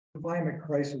climate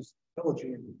crisis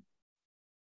militarism.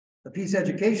 The Peace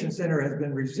Education Center has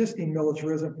been resisting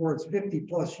militarism for its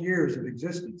 50+ years of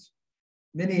existence.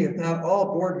 Many, if not all,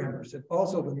 board members have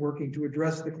also been working to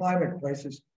address the climate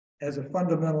crisis as a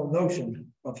fundamental notion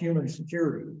of human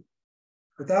security.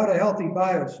 Without a healthy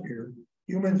biosphere,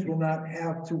 humans will not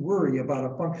have to worry about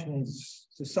a functioning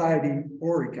society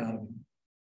or economy.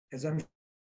 As I'm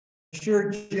sure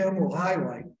Jim will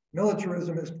highlight,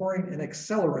 militarism is pouring an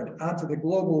accelerant onto the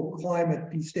global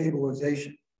climate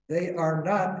destabilization. They are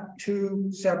not two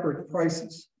separate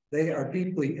crises. They are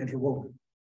deeply interwoven.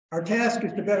 Our task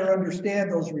is to better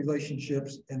understand those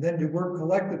relationships and then to work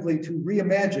collectively to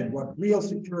reimagine what real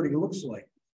security looks like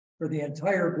for the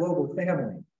entire global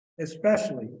family,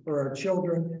 especially for our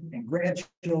children and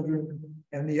grandchildren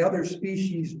and the other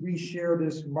species we share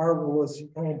this marvelous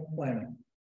home planet.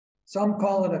 Some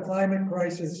call it a climate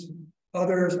crisis,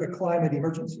 others a climate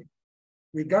emergency.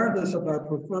 Regardless of our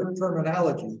preferred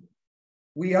terminology,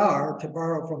 we are, to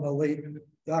borrow from the late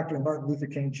Dr. Martin Luther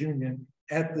King Jr.,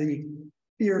 at the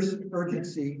fierce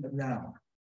urgency of now.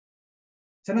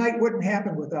 Tonight wouldn't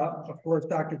happen without, of course,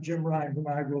 Dr. Jim Rine, whom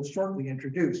I will shortly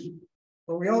introduce.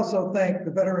 But we also thank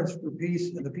the Veterans for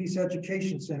Peace and the Peace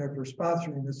Education Center for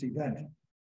sponsoring this event.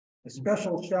 A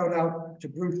special shout out to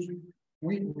Bruce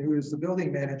Wheaton, who is the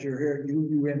building manager here at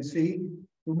UUMC,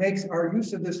 who makes our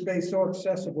use of this space so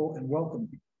accessible and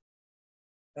welcoming.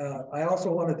 I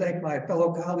also want to thank my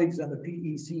fellow colleagues on the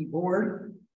PEC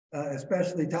board,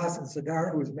 especially Tassin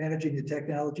Sagar, who is managing the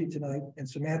technology tonight, and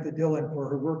Samantha Dillon for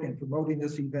her work in promoting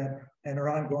this event and her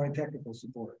ongoing technical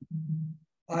support.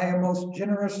 I am most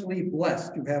generously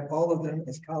blessed to have all of them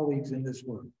as colleagues in this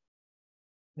work.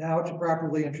 Now to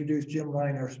properly introduce Jim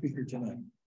Rine, our speaker tonight.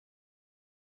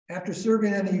 After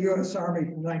serving in the U.S. Army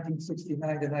from 1969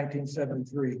 to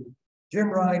 1973, Jim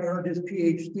Rine earned his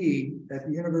PhD at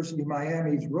the University of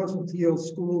Miami's Rosenthal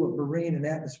School of Marine and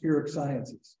Atmospheric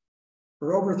Sciences.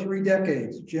 For over 3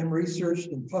 decades, Jim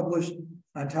researched and published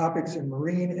on topics in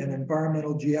marine and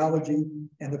environmental geology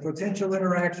and the potential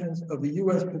interactions of the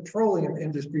U.S. petroleum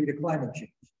industry to climate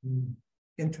change.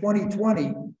 In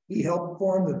 2020, he helped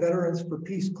form the Veterans for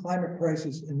Peace Climate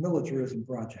Crisis and Militarism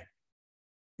Project.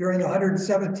 During the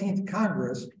 117th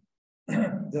Congress,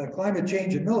 the Climate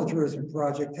Change and Militarism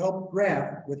Project helped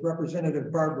draft, with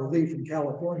Representative Barbara Lee from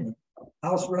California,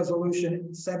 House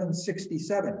Resolution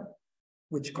 767,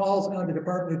 which calls on the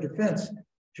Department of Defense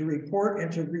to report and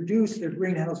to reduce their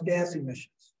greenhouse gas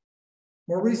emissions.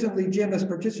 More recently, Jim has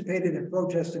participated in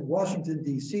protests in Washington,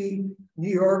 D.C., New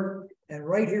York, and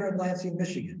right here in Lansing,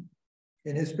 Michigan.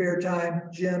 In his spare time,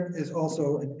 Jim is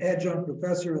also an adjunct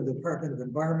professor in the Department of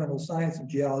Environmental Science and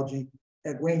Geology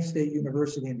at Wayne State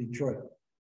University in Detroit.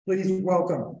 Please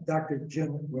welcome Dr.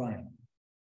 Jim Rine.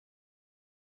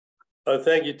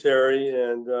 Thank you, Terry,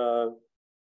 and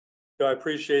I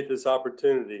appreciate this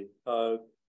opportunity. At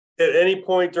any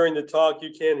point during the talk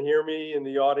you can't hear me in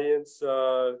the audience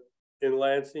in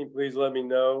Lansing, please let me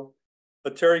know.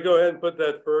 Terry, go ahead and put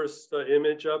that first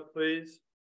image up, please.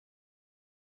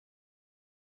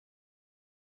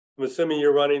 I'm assuming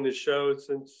you're running the show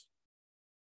since.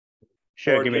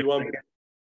 Sure, give me one.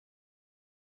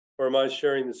 Or am I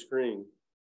sharing the screen?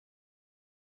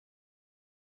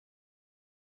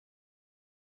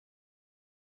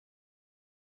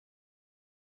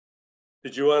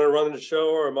 Did you want to run the show,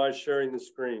 or am I sharing the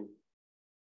screen?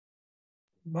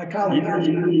 My colleague,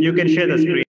 you can share the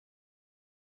screen.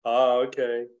 Ah,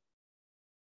 okay.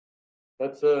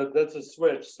 That's a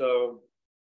switch. So,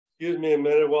 excuse me a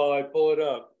minute while I pull it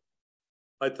up.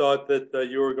 I thought that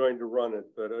you were going to run it,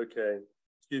 but okay.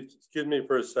 Excuse me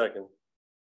for a second.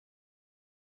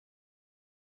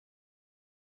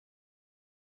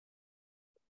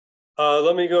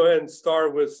 Let me go ahead and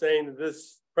start with saying that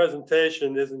this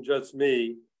presentation isn't just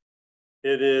me.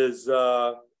 It is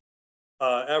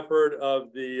effort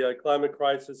of the Climate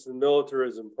Crisis and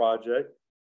Militarism Project.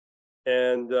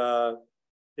 And so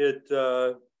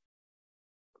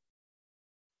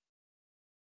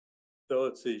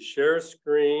let's see, share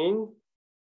screen.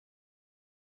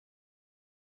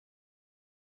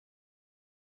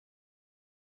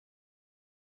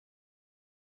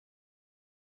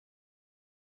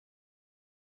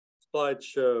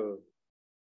 Slideshow.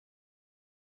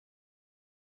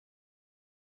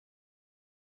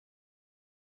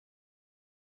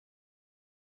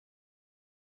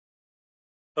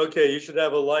 Okay, you should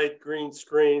have a light green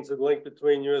screen to link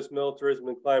between U.S. militarism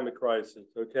and climate crisis,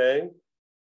 okay?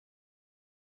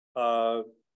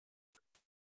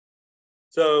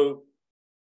 So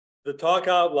the talk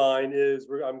outline is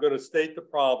I'm going to state the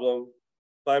problem,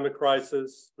 climate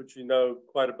crisis, which you know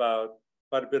quite a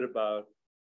bit about.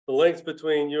 the links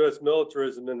between U.S.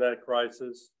 militarism and that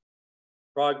crisis,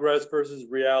 progress versus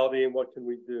reality, and what can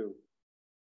we do?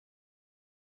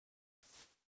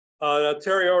 Now,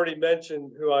 Terry already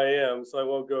mentioned who I am, so I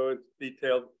won't go into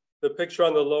detail. The picture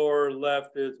on the lower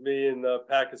left is me in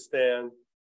Pakistan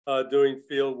doing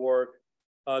field work.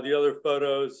 The other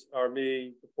photos are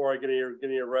me before I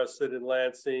getting arrested in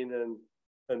Lansing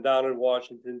and down in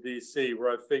Washington, D.C., where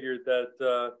I figured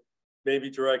that maybe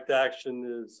direct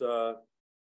action is a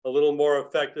little more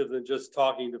effective than just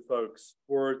talking to folks.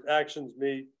 Actions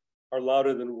are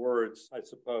louder than words, I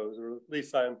suppose, or at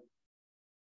least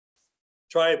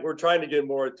we're trying to get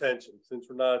more attention since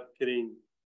we're not getting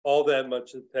all that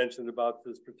much attention about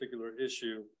this particular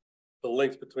issue, the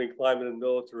links between climate and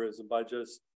militarism, by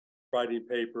just writing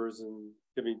papers and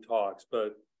giving talks,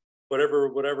 but whatever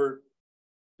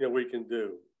we can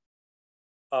do.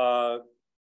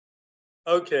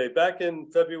 Okay, back in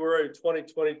February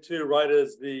 2022, right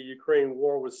as the Ukraine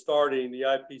war was starting, the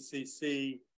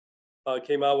IPCC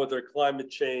came out with their climate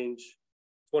change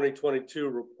 2022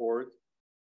 report.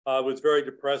 It was very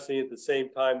depressing at the same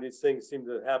time. These things seem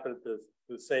to happen at the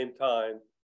same time.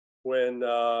 When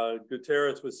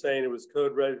Guterres was saying it was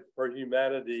code red for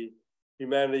humanity,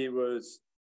 humanity was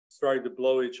starting to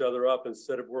blow each other up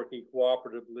instead of working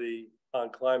cooperatively on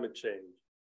climate change.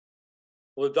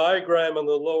 Well, the diagram on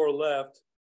the lower left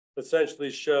essentially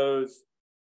shows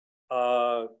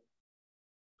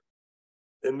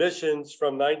emissions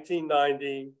from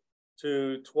 1990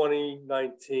 to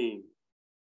 2019.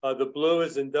 The blue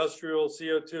is industrial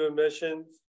CO2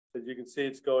 emissions. As you can see,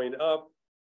 it's going up.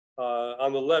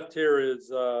 On the left here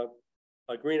is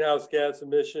greenhouse gas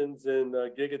emissions in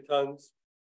gigatons,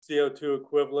 CO2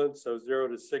 equivalent, so 0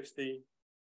 to 60.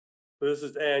 So this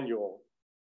is annual.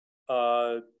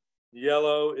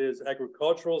 Yellow is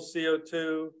agricultural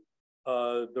CO2.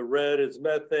 The red is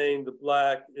methane. The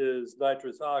black is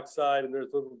nitrous oxide, and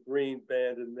there's a little green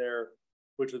band in there,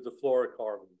 which is the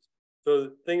fluorocarbons.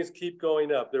 So things keep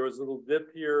going up. There was a little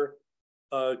dip here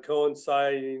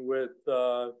coinciding with,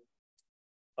 let's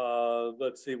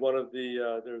see,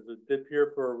 there's a dip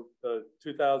here for the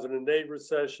 2008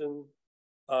 recession.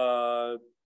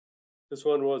 This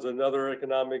one was another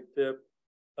economic dip.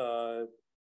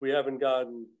 We haven't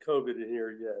gotten COVID in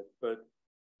here yet, but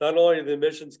not only do the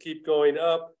emissions keep going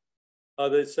up,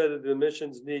 they said that the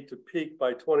emissions need to peak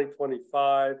by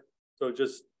 2025, so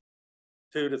just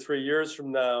 2 to 3 years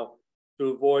from now, to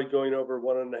avoid going over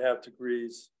 1.5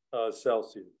 degrees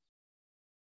Celsius.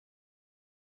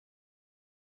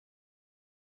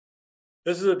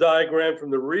 This is a diagram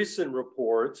from the recent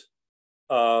report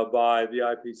by the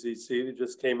IPCC that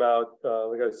just came out,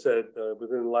 like I said,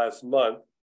 within the last month.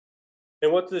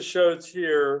 And what this shows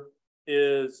here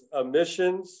is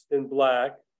emissions in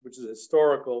black, which is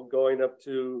historical, going up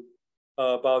to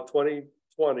about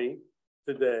 2020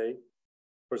 today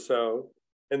or so.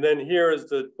 And then here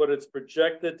is what it's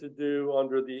projected to do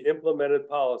under the implemented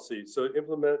policies. So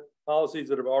implement policies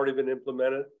that have already been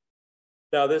implemented.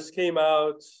 Now this came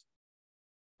out,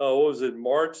 what was it,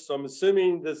 March? So I'm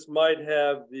assuming this might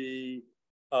have the,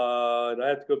 and I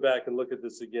have to go back and look at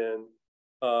this again,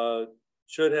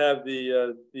 should have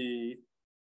the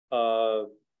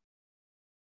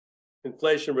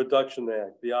Inflation Reduction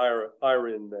Act, the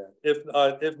IRA in that. If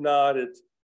not,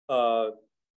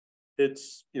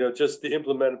 it's just the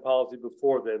implemented policy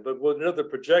before then. But the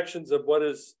projections of what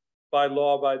is by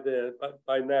law by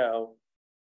now,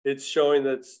 it's showing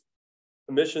that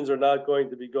emissions are not going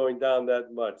to be going down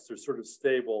that much. They're sort of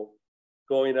stable,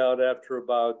 going out after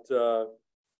about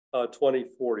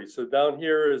 2040. So down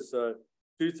here is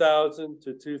 2000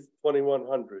 to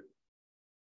 2100.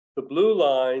 The blue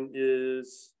line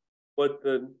is what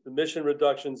the emission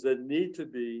reductions that need to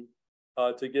be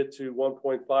to get to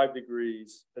 1.5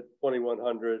 degrees at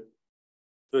 2100.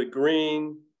 The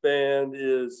green band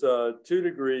is 2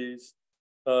 degrees.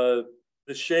 The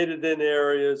shaded in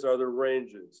areas are the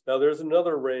ranges. Now there's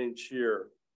another range here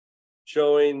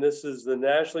showing this is the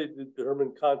nationally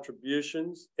determined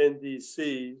contributions,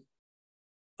 NDC,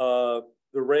 the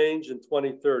range in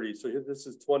 2030. So here, this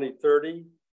is 2030.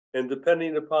 And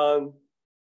depending upon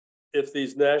if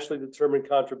these nationally determined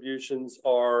contributions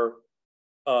are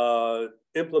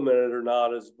implemented or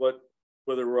not, is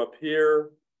whether we're up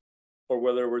here or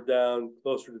whether we're down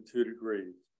closer to 2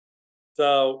 degrees.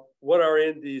 So what are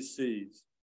NDCs?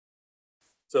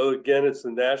 So again, it's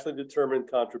the nationally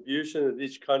determined contribution of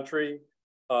each country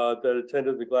that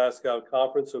attended the Glasgow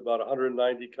conference, so about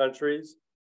 190 countries.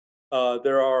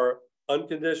 There are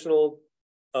unconditional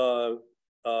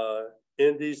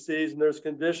NDCs and there's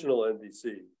conditional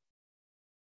NDCs.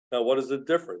 Now, what is the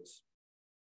difference?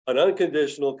 An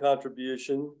unconditional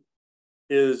contribution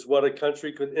is what a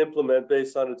country could implement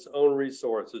based on its own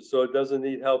resources, so it doesn't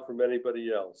need help from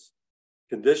anybody else.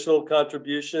 Conditional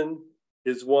contribution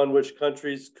is one which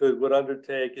countries would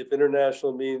undertake if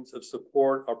international means of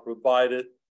support are provided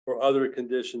or other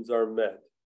conditions are met.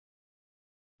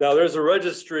 Now, there's a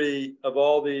registry of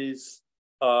all these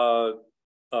NDCs,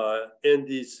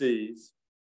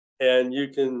 and you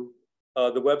can,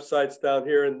 the website's down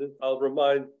here, and I'll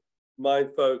remind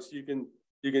folks, you can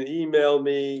email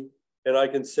me and I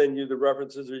can send you the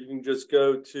references, or you can just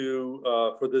go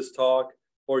to, for this talk,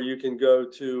 or you can go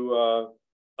to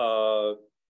the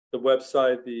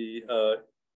website, the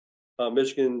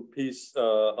Michigan Peace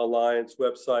Alliance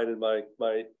website, and my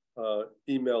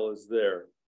email is there,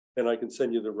 and I can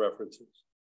send you the references.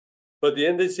 But the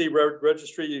NDC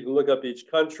registry, you can look up each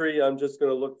country. I'm just going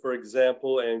to look, for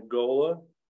example, Angola.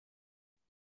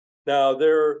 Now,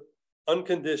 they're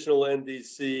unconditional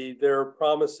NDC. They're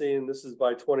promising, this is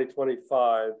by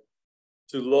 2025,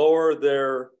 to lower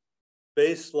their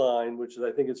baseline, which is,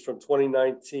 I think it's from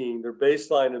 2019, their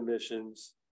baseline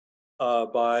emissions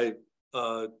by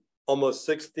almost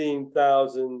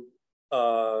 16,000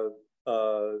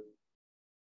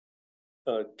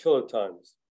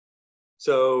 kilotons.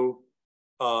 So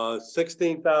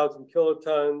 16,000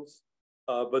 kilotons,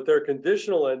 but their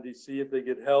conditional NDC, if they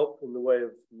get help in the way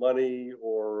of money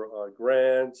or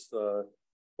grants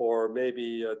or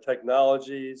maybe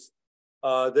technologies,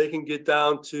 they can get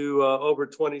down to over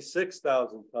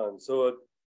 26,000 tons. So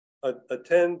a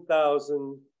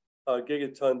 10,000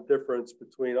 gigaton difference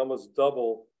between, almost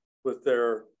double with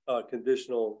their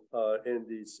conditional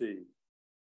NDC.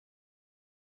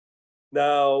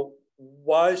 Now,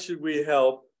 why should we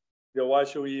help? You know, why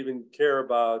should we even care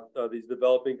about these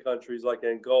developing countries like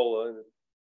Angola? And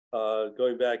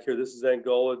going back here, this is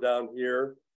Angola down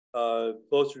here,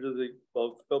 closer to the,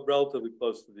 well, relatively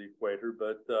close to the equator,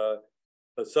 but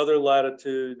a southern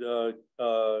latitude,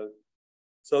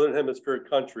 southern hemisphere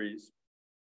countries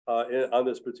on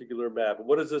this particular map. And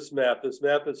what is this map? This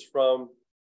map is from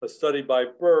a study by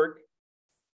Burke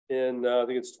in, I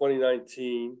think it's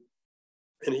 2019.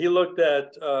 And he looked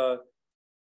at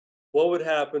what would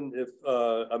happen if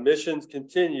emissions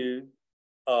continued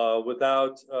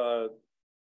without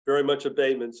very much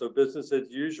abatement, so business as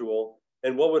usual,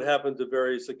 and what would happen to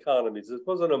various economies. This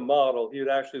wasn't a model. He had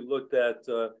actually looked at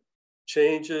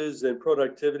changes in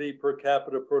productivity, per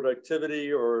capita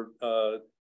productivity, or per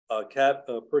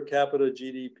capita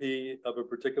GDP of a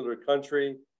particular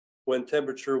country when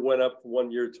temperature went up from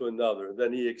one year to another.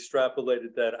 Then he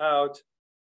extrapolated that out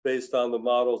based on the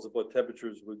models of what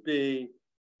temperatures would be.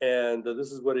 And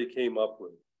this is what he came up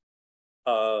with.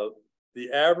 The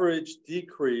average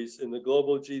decrease in the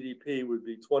global GDP would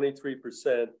be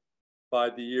 23% by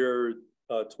the year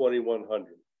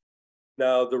 2100.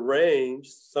 Now, the range,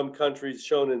 some countries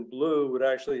shown in blue would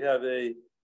actually have a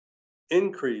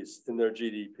increase in their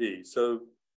GDP. So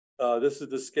this is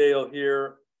the scale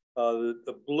here.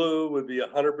 The blue would be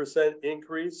 100%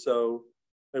 increase, so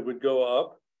it would go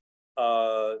up.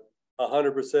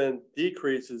 100%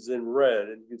 decreases in red.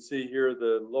 And you can see here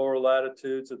the lower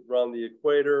latitudes around the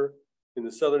equator in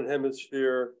the southern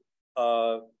hemisphere,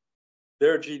 their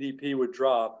GDP would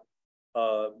drop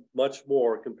much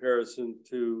more in comparison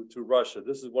to Russia.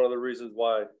 This is one of the reasons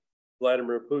why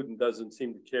Vladimir Putin doesn't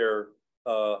seem to care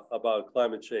about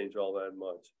climate change all that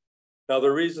much. Now,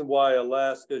 the reason why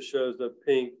Alaska shows the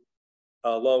pink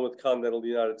along with continental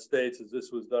United States is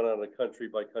this was done on a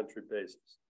country-by-country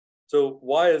basis. So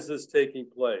why is this taking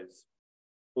place?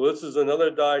 Well, this is another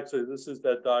diagram. So this is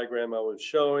that diagram I was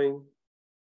showing.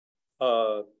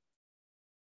 So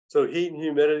heat and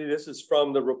humidity, this is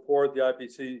from the report, the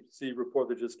IPCC report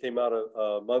that just came out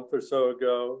a month or so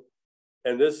ago.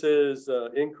 And this is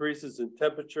increases in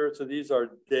temperature. So these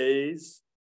are days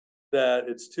that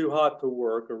it's too hot to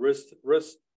work, or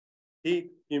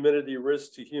heat, humidity,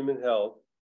 risk to human health.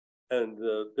 And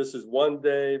this is one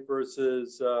day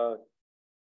versus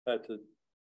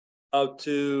out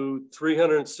to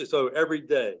 306, so every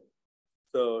day.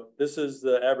 So this is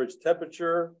the average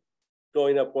temperature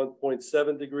going up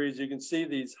 1.7 degrees. You can see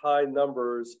these high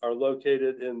numbers are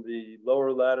located in the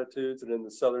lower latitudes and in the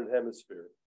southern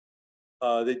hemisphere.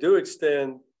 They do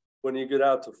extend when you get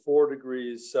out to 4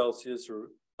 degrees Celsius or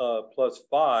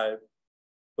 +5,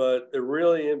 but they're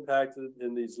really impacted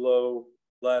in these low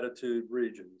latitude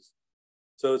regions.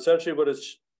 So essentially what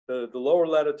is the lower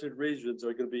latitude regions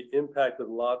are going to be impacted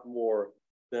a lot more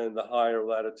than the higher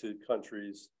latitude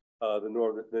countries. The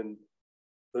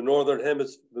northern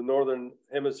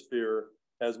hemisphere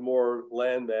has more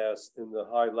land mass in the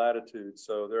high latitude,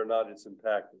 so they're not as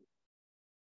impacted.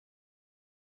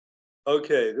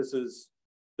 Okay, this was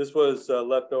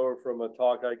left over from a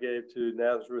talk I gave to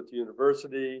Nazareth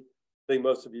University. I think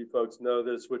most of you folks know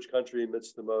this, which country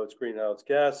emits the most greenhouse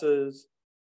gases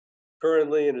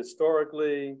currently and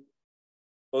historically.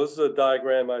 Well, this is a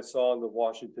diagram I saw in the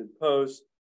Washington Post.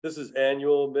 This is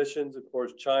annual emissions. Of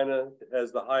course, China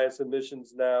has the highest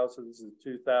emissions now. So this is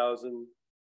 2000.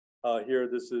 Here,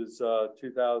 this is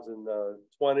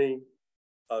 2020.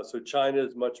 So China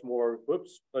is much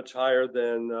higher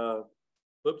than,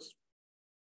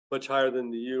 much higher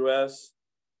than the US.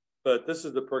 But this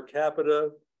is the per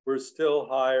capita. We're still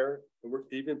higher, and we're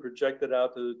even projected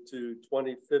out to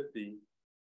 2050.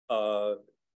 The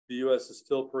US is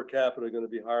still per capita going to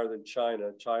be higher than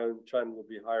China. China will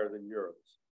be higher than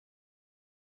Europe's.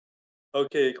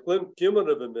 Okay,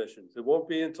 cumulative emissions. It won't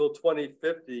be until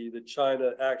 2050 that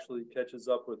China actually catches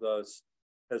up with us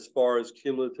as far as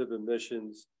cumulative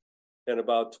emissions. And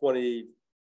about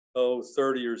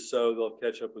 2030 or so, they'll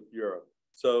catch up with Europe.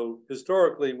 So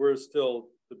historically, we're still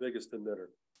the biggest emitter.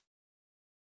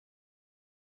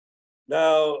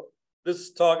 Now, this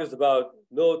talk is about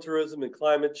militarism and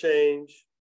climate change.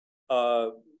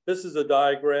 This is a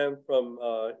diagram from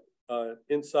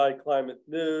Inside Climate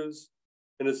News,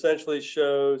 and essentially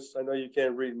shows, I know you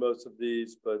can't read most of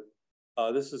these, but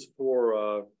this is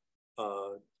for,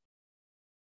 I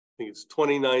think it's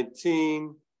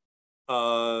 2019.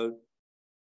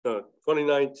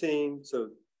 2019, so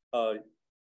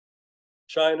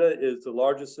China is the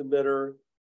largest emitter.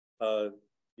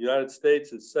 United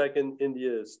States is second,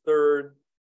 India is third.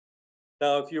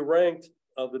 Now, if you ranked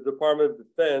the Department of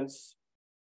Defense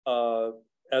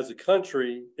as a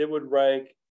country, it would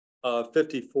rank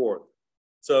 54th.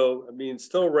 So, I mean,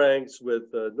 still ranks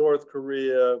with North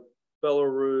Korea,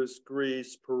 Belarus,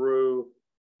 Greece, Peru.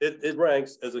 It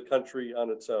ranks as a country on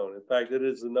its own. In fact, it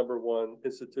is the #1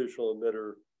 institutional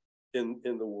emitter in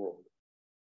the world.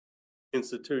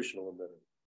 Institutional emitter.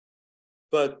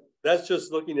 But that's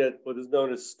just looking at what is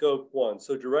known as scope 1.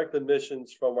 So direct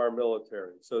emissions from our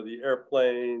military. So the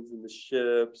airplanes and the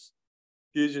ships,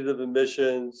 fugitive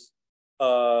emissions,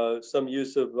 some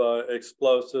use of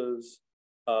explosives.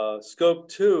 Scope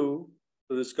 2,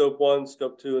 so there's scope 1,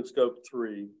 scope 2, and scope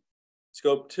 3.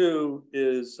 Scope 2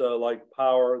 is like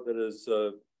power that is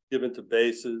given to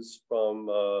bases from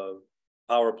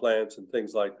power plants and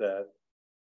things like that.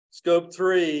 Scope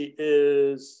 3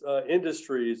 is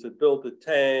industries that build the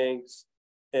tanks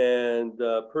and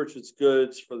purchase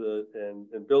goods for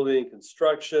and building,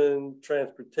 construction,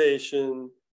 transportation,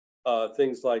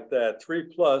 things like that.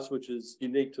 3+, which is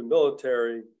unique to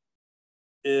military,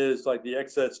 is like the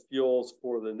excess fuels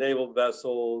for the naval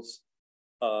vessels,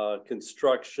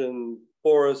 construction,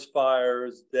 forest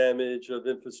fires, damage of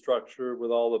infrastructure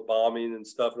with all the bombing and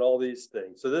stuff and all these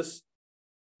things. So this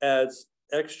adds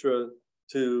extra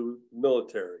to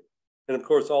military. And of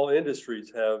course, all industries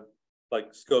have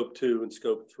like scope 2 and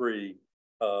scope 3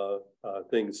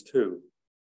 things too.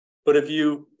 But if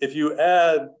you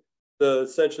add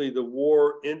essentially the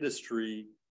war industry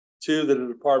to the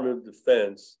Department of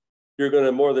Defense, you're going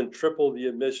to more than triple the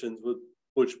emissions,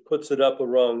 which puts it up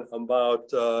around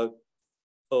about,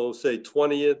 say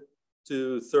 20th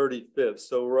to 35th.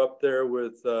 So we're up there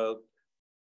with the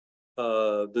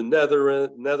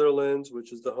Netherlands,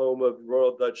 which is the home of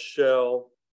Royal Dutch Shell,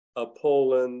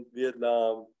 Poland,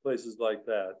 Vietnam, places like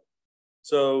that.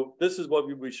 So this is what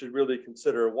we should really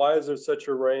consider. Why is there such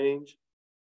a range?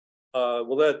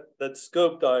 Well, that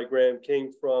scope diagram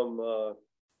came from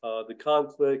the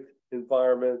conflict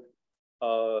environment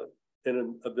in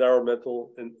an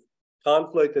environmental and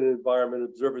conflict and environment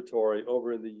observatory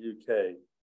over in the UK.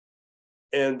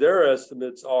 And their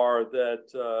estimates are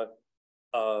that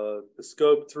the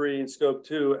scope 3 and scope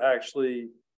 2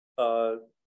 actually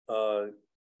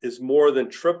is more than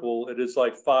triple. It is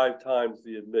like 5 times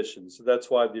the emissions. So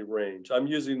that's why the range. I'm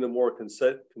using the more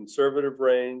conservative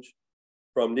range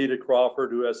from Nita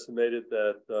Crawford, who estimated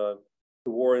that the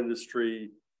war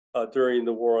industry during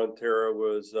the war on terror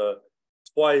was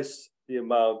twice the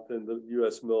amount in the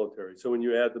US military. So when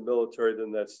you add the military,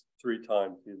 then that's 3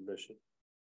 times the emission.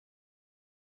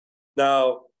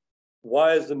 Now,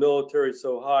 why is the military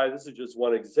so high? This is just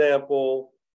one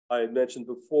example. I had mentioned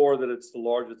before that it's the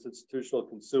largest institutional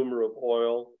consumer of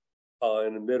oil,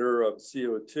 an emitter of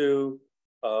CO2.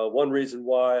 One reason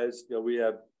why is, we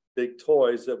have big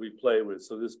toys that we play with.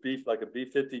 So this like a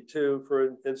B-52,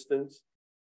 for instance,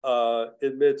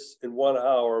 emits in 1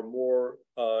 hour more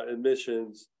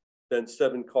emissions than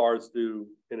 7 cars do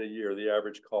in a year, the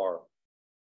average car.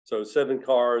 So 7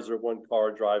 cars or 1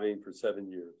 car driving for 7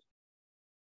 years.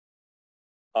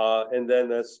 And then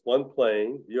that's 1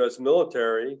 plane. The US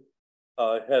military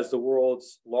has the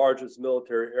world's largest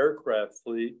military aircraft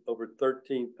fleet, over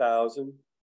 13,000.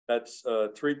 That's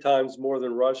 3 times more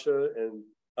than Russia and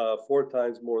 4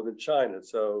 times more than China.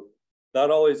 So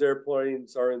not all these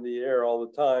airplanes are in the air all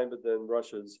the time, but then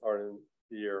Russia's aren't in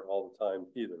the air all the time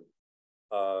either.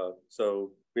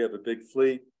 So we have a big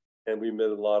fleet and we emit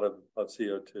a lot of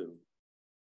CO2.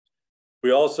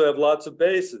 We also have lots of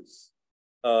bases.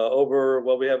 We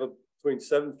have between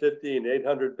 750 and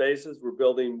 800 bases. We're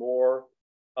building more,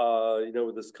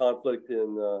 with this conflict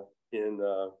in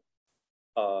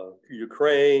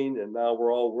Ukraine, and now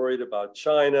we're all worried about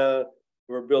China.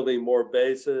 We're building more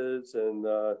bases, and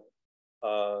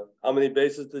how many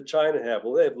bases did China have?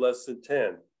 Well, they have less than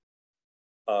 10.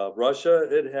 Russia,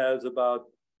 it has about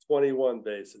 21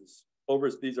 bases.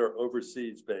 These are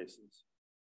overseas bases.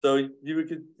 So you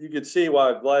could see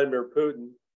why Vladimir Putin,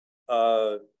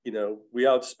 we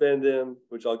outspend him,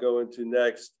 which I'll go into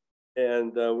next,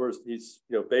 and he's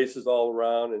bases all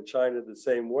around, and China the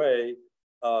same way,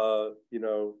 but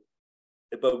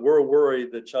we're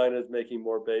worried that China is making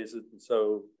more bases,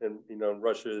 and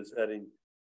Russia is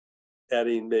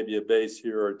adding maybe a base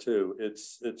here or two.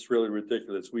 It's really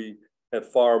ridiculous. We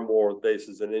have far more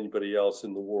bases than anybody else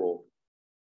in the world.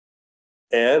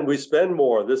 And we spend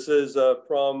more. This is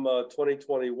from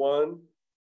 2021.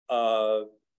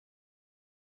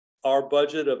 Our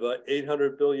budget of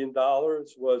 $800 billion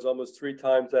was almost 3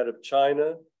 times that of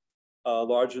China,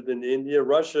 larger than India.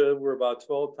 Russia, we're about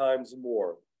 12 times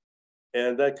more.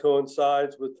 And that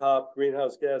coincides with top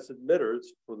greenhouse gas emitters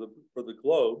for the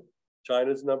globe.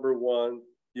 China's #1,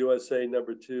 USA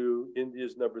 #2,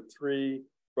 India's #3,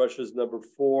 Russia's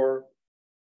 #4.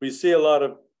 We see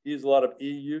use a lot of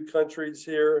EU countries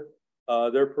here.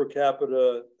 Their per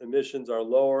capita emissions are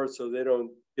lower, so they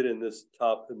don't get in this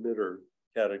top emitter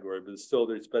category, but still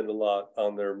they spend a lot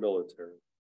on their military.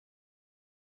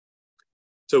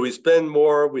 So we spend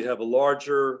more, we have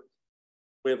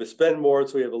spend more,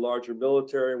 so we have a larger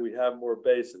military, and we have more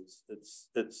bases. It's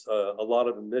a lot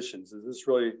of emissions. Is this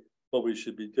really what we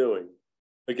should be doing?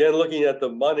 Again, looking at the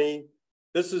money,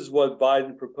 this is what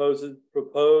Biden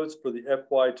proposed for the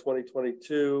FY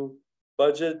 2022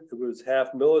 budget. It was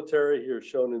half military, here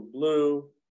shown in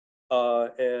blue,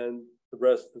 and the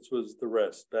rest, this was the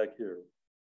rest back here.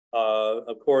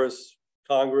 Of course,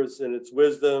 Congress, in its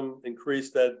wisdom,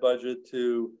 increased that budget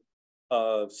to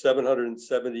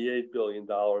 $778 billion,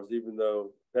 even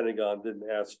though Pentagon didn't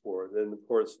ask for it. And of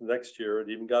course, next year, it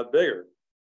even got bigger.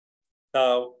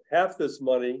 Now, half this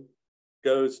money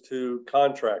goes to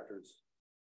contractors.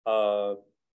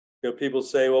 People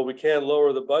say, well, we can't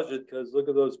lower the budget because look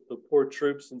at the poor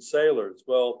troops and sailors.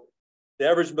 Well, the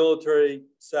average military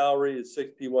salary is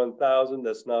 $61,000.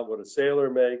 That's not what a sailor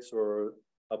makes or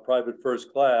a private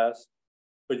first class,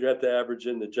 but you have to average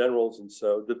in the generals. And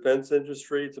so defense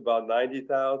industry, it's about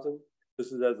 $90,000.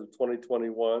 This is as of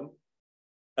 2021.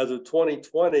 As of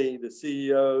 2020, the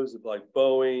CEOs of like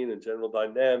Boeing and General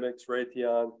Dynamics,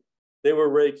 Raytheon, they were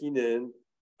raking in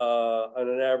on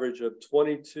an average of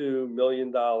 $22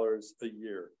 million a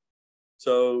year.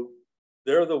 So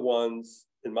they're the ones,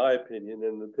 in my opinion,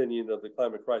 and the opinion of the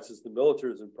climate crisis, the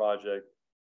militarism project,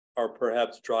 are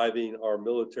perhaps driving our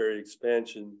military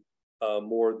expansion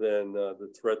more than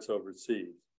the threats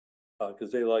overseas,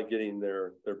 because they like getting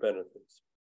their benefits.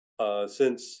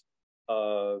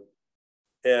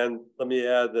 And let me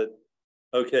add that,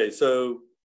 okay, so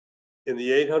in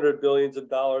the $800 billion,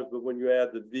 but when you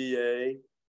add the VA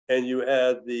and you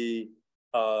add the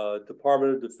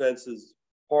Department of Defense's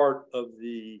part of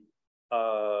the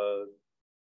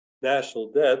national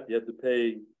debt, you have to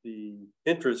pay the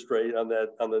interest rate on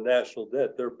the national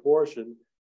debt, their portion.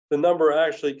 The number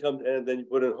actually comes, and then you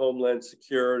put in Homeland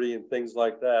Security and things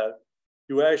like that,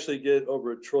 you actually get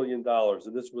over $1 trillion.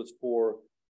 And this was for,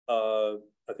 I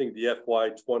think, the FY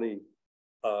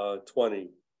 2020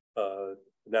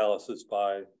 analysis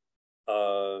by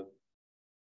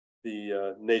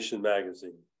the Nation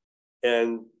magazine.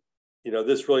 And,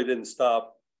 this really didn't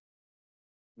stop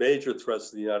major threats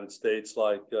to the United States,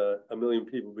 like 1 million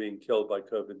people being killed by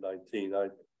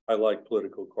COVID-19. I like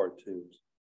political cartoons.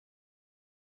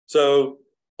 So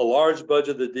a large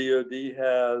budget the DoD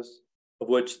has, of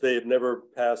which they have never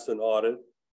passed an audit,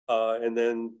 and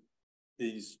then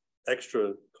these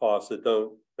extra costs that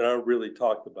aren't really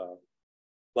talked about,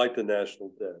 like the national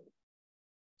debt.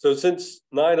 So since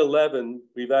 9/11,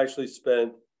 we've actually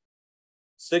spent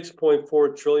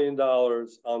 $6.4 trillion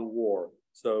on war.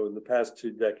 So in the past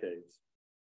 2 decades,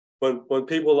 when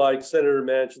people like Senator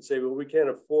Manchin say, well, we can't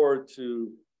afford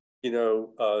to,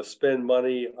 spend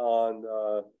money on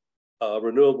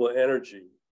renewable energy,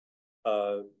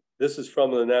 this is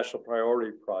from the National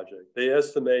Priority Project. They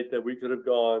estimate that we could have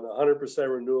gone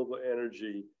 100% renewable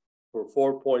energy for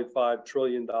 $4.5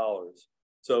 trillion.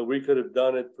 So we could have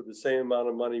done it for the same amount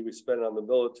of money we spent on the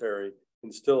military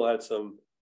and still had some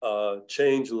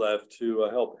change left to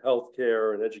help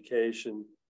healthcare and education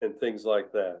and things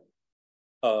like that.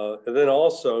 And then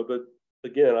also, but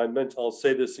again, I'll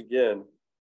say this again,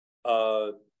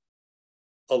 a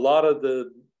lot of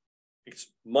the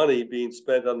money being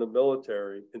spent on the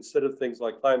military instead of things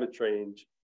like climate change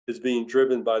is being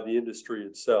driven by the industry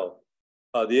itself.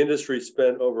 The industry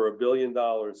spent over $1 billion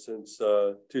since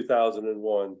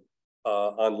 2001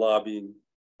 on lobbying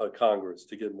Congress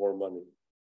to get more money.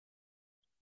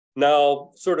 Now,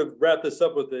 sort of wrap this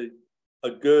up with the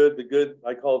good,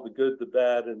 I call it the good, the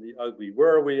bad, and the ugly.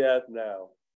 Where are we at now?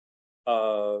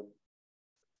 So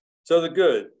the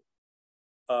good.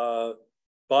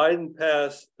 Biden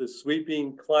passed the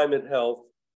sweeping climate, health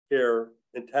care,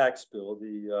 and tax bill,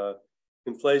 the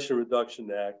Inflation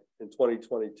Reduction Act in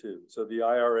 2022. So the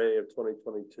IRA of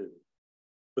 2022,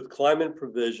 with climate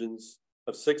provisions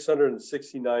of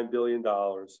 $669 billion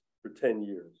for 10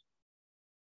 years.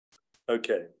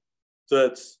 Okay, so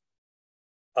that's,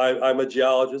 I'm a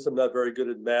geologist. I'm not very good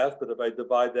at math, but if I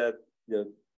divide that,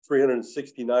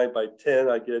 369 by 10,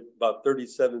 I get about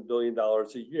 $37 billion a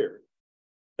year.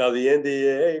 Now, the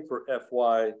NDAA for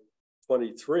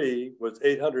FY23 was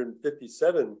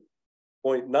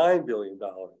 $857.9 billion.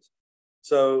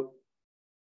 So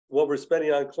what we're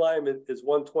spending on climate is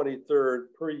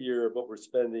 1/23 per year of what we're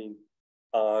spending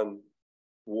on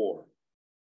war.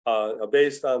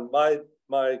 Based on my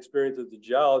experience as a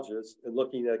geologist and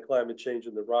looking at climate change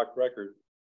in the rock record,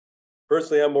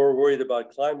 personally, I'm more worried about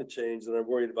climate change than I'm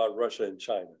worried about Russia and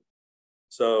China.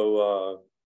 So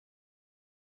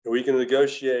we can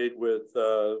negotiate with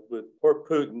poor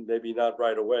Putin, maybe not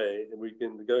right away, and we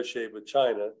can negotiate with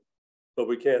China, but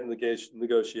we can't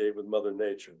negotiate with Mother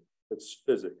Nature. It's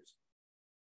physics.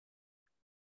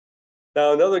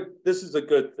 Now, this is a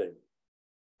good thing.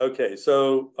 Okay,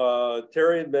 so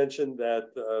Terry had mentioned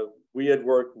that we had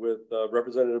worked with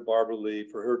Representative Barbara Lee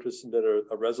for her to submit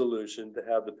a resolution to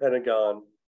have the Pentagon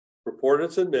report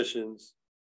its emissions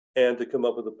and to come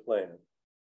up with a plan.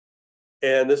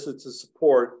 And this is to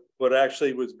support what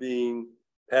actually was being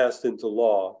passed into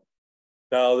law.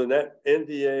 Now, the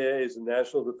NDAA is the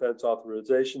National Defense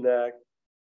Authorization Act.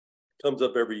 It comes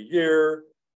up every year,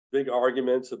 big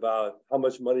arguments about how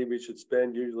much money we should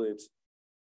spend. Usually it's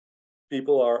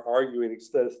people are arguing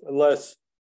unless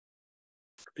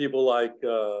people like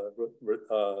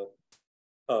Rashida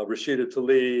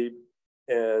Tlaib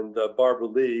and Barbara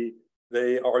Lee,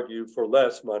 they argue for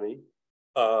less money.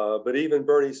 But even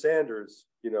Bernie Sanders,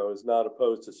 is not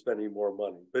opposed to spending more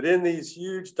money. But in these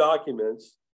huge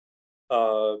documents,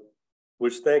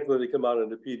 which thankfully they come out in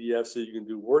the PDF so you can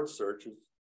do word searches,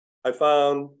 I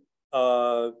found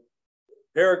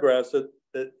paragraphs that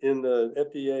in the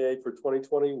FDAA for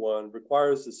 2021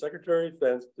 requires the Secretary of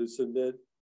Defense to submit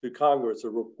to Congress a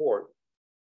report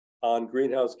on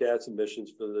greenhouse gas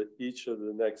emissions for each of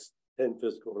the next 10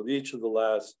 fiscal, or each of the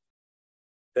last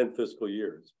 10 fiscal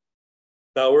years.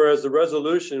 Now, whereas the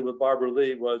resolution with Barbara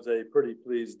Lee was a pretty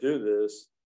please do this,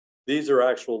 these are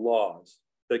actual laws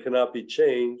that cannot be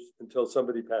changed until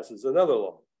somebody passes another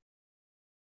law.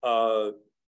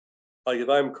 Like if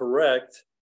I'm correct,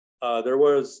 there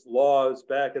was laws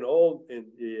back in old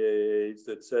NDAAs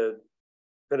that said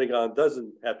Pentagon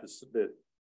doesn't have to submit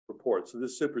reports. So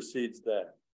this supersedes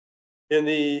that. In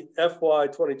the FY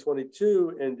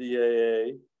 2022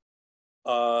 NDAA,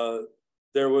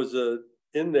 there was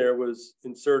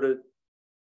inserted,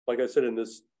 like I said, in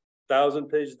this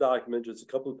 1,000-page document, just a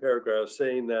couple of paragraphs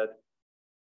saying that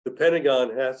the Pentagon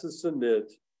has to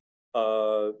submit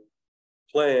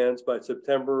plans by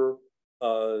September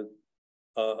of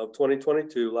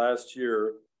 2022, last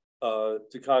year,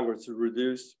 to Congress to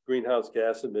reduce greenhouse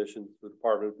gas emissions for the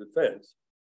Department of Defense.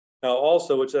 Now,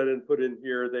 also, which I didn't put in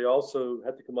here, they also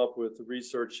had to come up with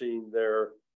researching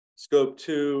their Scope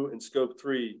 2 and Scope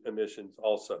 3 emissions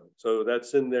also. So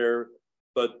that's in there,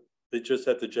 but they just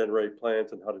have to generate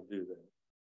plans on how to do that.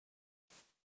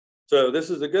 So this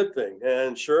is a good thing.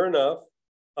 And sure enough,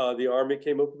 the Army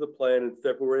came up with a plan in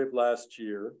February of last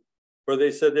year where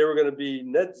they said they were going to be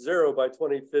net zero by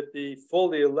 2050,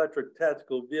 fully electric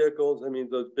tactical vehicles. I mean,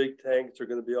 those big tanks are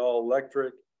going to be all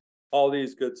electric, all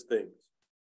these good things.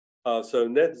 So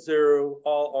net zero,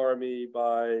 all Army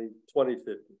by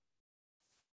 2050.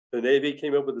 The Navy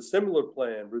came up with a similar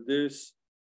plan, reduce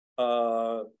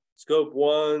Scope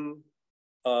 1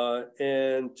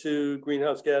 and 2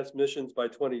 greenhouse gas emissions by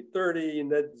 2030,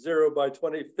 net zero by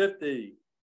 2050.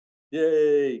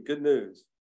 Yay, good news.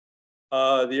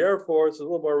 The Air Force is a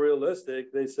little more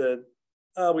realistic. They said,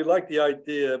 we like the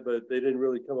idea, but they didn't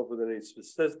really come up with any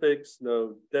specifics,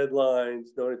 no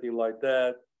deadlines, no anything like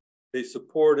that. They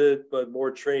support it, but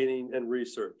more training and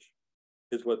research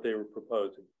is what they were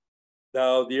proposing.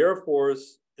 Now, the Air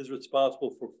Force is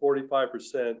responsible for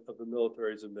 45% of the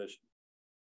military's emissions.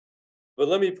 But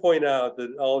let me point out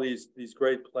that all these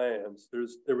great plans,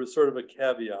 there was sort of a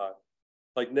caveat,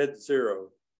 like net zero.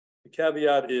 The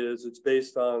caveat is it's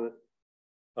based on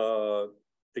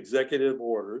executive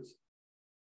orders,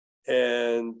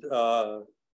 and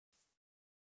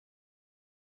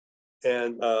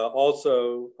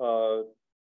also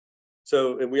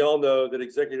and we all know that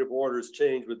executive orders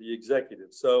change with the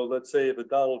executive. So let's say if a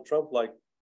Donald Trump-like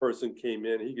person came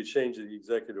in, he could change the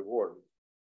executive order.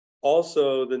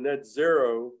 Also, the net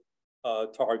zero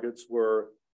targets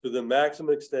were to the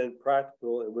maximum extent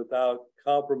practical and without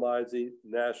compromising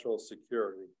national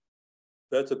security.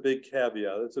 That's a big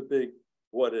caveat. That's a big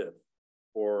what if,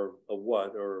 or a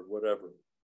what, or whatever.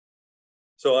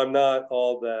 So I'm not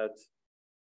all that,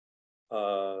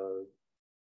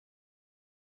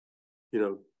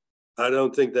 I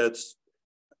don't think that's,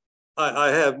 I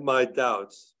have my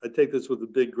doubts. I take this with a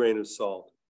big grain of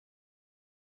salt.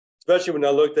 Especially when I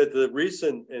looked at the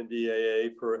recent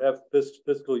NDAA for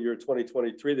fiscal year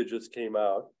 2023 that just came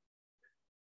out.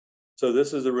 So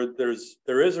this is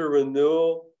there is a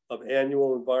renewal of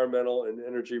annual environmental and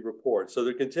energy reports. So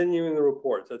they're continuing the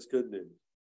reports. That's good news.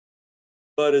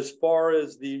 But as far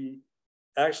as the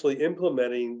actually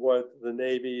implementing what the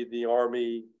Navy, the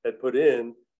Army had put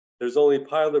in, there's only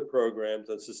pilot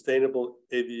programs on sustainable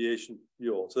aviation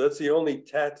fuel. So that's the only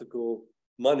tactical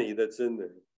money that's in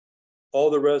there.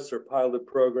 All the rest are pilot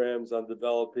programs on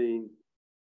developing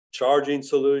charging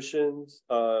solutions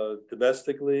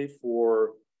domestically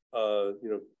for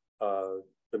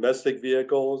domestic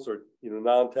vehicles or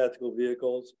non-tactical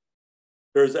vehicles.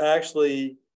 There's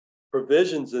actually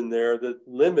provisions in there that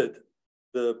limit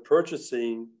the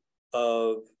purchasing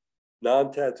of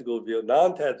non-tactical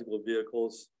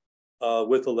vehicles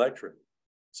with electric.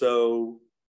 So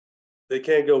they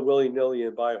can't go willy-nilly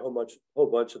and buy a whole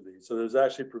bunch of these. So there's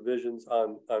actually provisions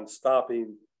on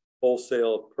stopping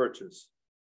wholesale purchase.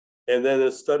 And then a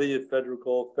study of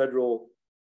federal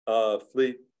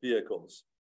fleet vehicles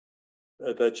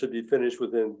that should be finished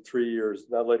within 3 years,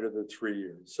 not later than 3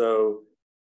 years. So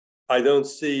I don't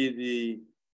see the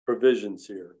provisions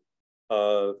here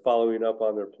following up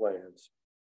on their plans.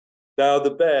 Now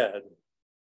the bad.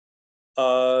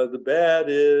 The bad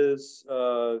is,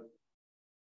 I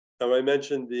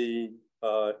mentioned the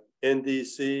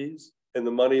NDCs and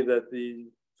the money that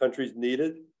the countries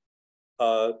needed.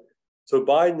 So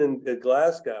Biden at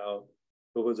Glasgow,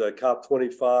 what was that,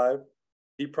 COP25,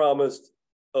 he promised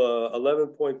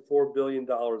 $11.4 billion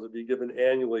would be given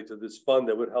annually to this fund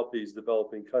that would help these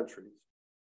developing countries.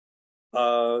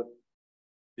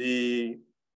 The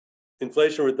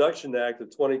Inflation Reduction Act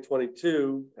of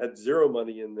 2022 had zero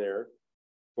money in there.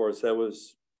 Of course, that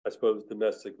was, I suppose,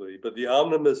 domestically. But the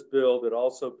omnibus bill that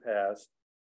also passed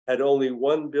had only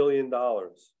 $1 billion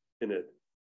in it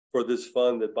for this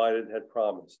fund that Biden had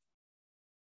promised.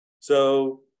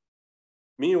 So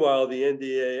meanwhile, the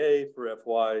NDAA for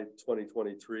FY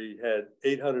 2023 had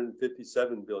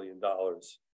 $857 billion.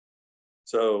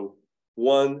 So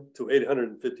 1 to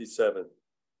 857.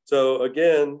 So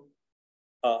again,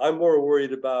 I'm more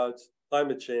worried about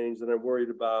climate change than I'm worried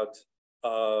about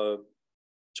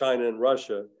China and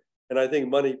Russia. And I think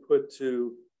money put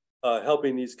to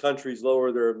helping these countries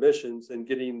lower their emissions and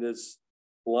getting this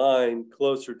line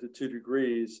closer to 2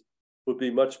 degrees would be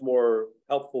much more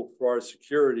helpful for our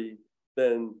security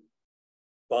than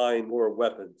buying more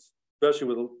weapons, especially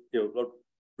with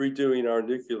redoing our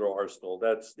nuclear arsenal.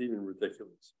 That's even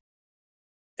ridiculous.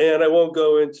 And I won't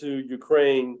go into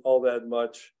Ukraine all that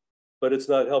much, but it's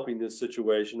not helping this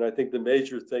situation. I think the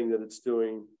major thing that it's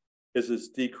doing is it's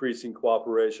decreasing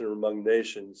cooperation among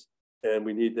nations, and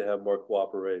we need to have more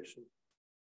cooperation.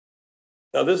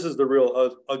 Now, this is the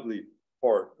real ugly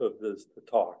part of this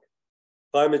talk.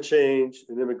 Climate change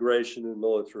and immigration and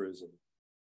militarism.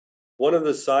 One of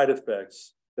the side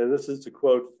effects, and this is a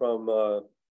quote from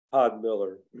Todd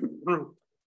Miller,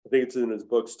 I think it's in his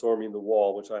book, Storming the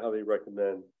Wall, which I highly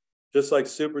recommend. Just like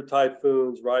super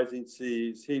typhoons, rising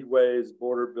seas, heat waves,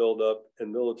 border buildup,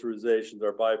 and militarizations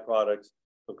are byproducts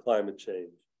of climate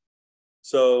change.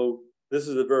 So this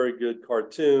is a very good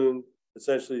cartoon.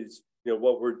 Essentially, it's,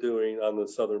 what we're doing on the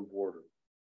southern border.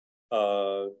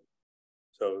 So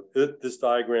this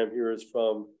diagram here is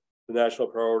from the National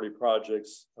Priority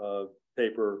Project's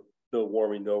paper, No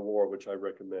Warming, No War, which I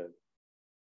recommend.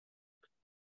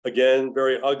 Again,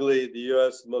 very ugly. The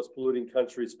U.S., the most polluting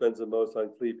country, spends the most on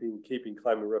keeping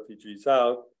climate refugees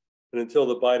out. And until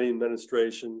the Biden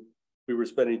administration, we were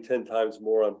spending 10 times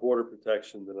more on border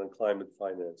protection than on climate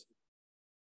financing.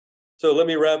 So let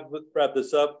me wrap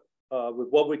this up with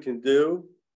what we can do.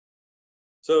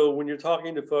 So when you're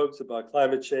talking to folks about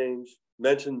climate change,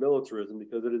 mention militarism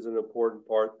because it is an important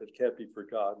part that can't be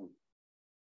forgotten.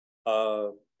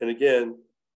 And again,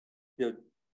 go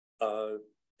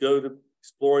to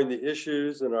exploring the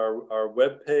issues in our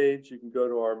webpage. You can go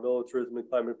to our Militarism and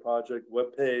Climate Project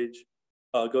webpage,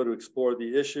 go to explore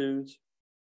the issues.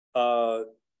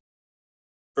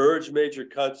 Urge major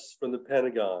cuts from the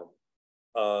Pentagon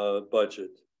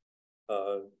budget.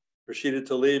 Rashida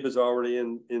Tlaib is already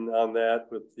in on that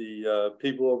with the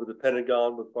people over the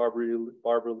Pentagon with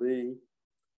Barbara Lee.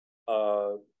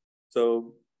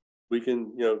 So we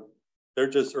can, they're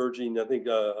just urging, I think,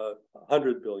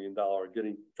 $100 billion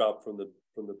getting dropped from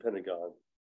the Pentagon.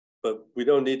 But we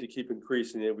don't need to keep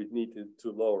increasing it. We need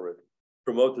to lower it.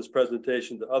 Promote this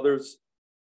presentation to others.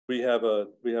 We have a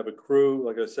crew.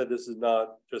 Like I said, this is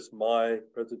not just my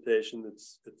presentation.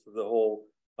 It's the whole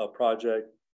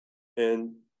project.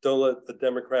 And don't let the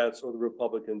Democrats or the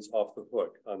Republicans off the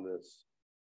hook on this.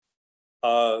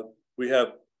 We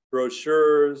have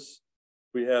brochures.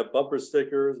 We have bumper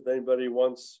stickers. If anybody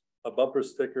wants a bumper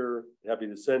sticker, happy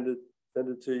to send it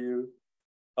to you.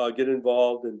 Get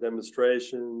involved in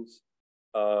demonstrations.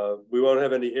 We won't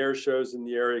have any air shows in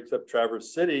the area except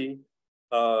Traverse City.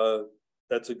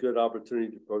 That's a good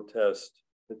opportunity to protest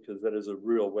because that is a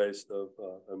real waste of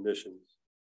emissions.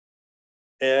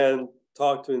 And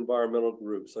talk to environmental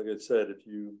groups. Like I said, if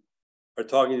you are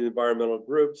talking to environmental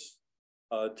groups,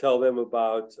 tell them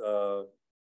about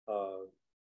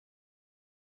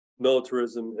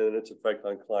militarism and its effect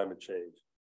on climate change.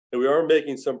 And we are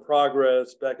making some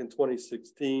progress. Back in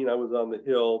 2016, I was on the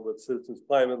Hill with Citizens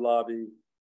Climate Lobby.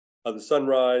 The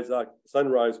Sunrise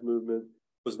movement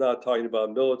was not talking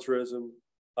about militarism.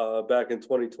 Back in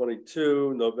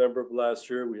 2022, November of last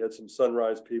year, we had some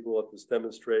Sunrise people at this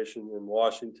demonstration in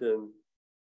Washington.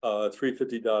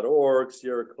 350.org,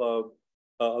 Sierra Club,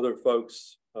 other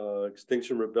folks,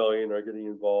 Extinction Rebellion are getting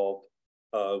involved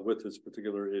with this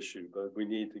particular issue, but we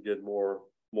need to get more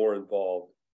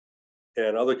involved.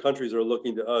 And other countries are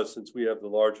looking to us since we have the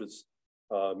largest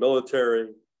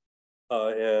military,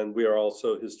 and we are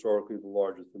also historically the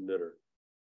largest emitter.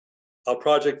 A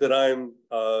project that I'm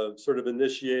sort of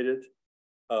initiated,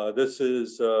 this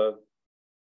is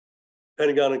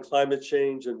Pentagon and Climate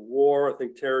Change and War. I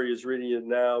think Terry is reading it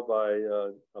now by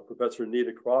Professor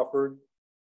Anita Crawford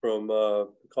from the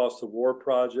Cost of War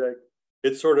Project.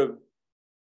 It sort of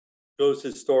goes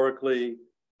historically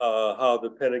how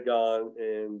the Pentagon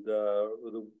and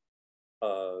the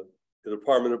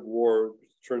Department of War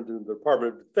turned into the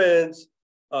Department of Defense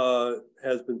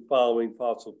has been following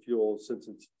fossil fuels since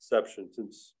its inception,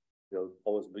 since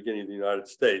almost the beginning of the United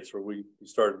States, where we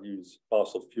started to use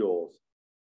fossil fuels.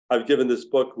 I've given this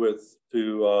book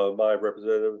to my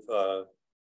representative,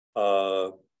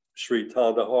 Shri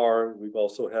Tandahar. We've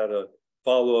also had a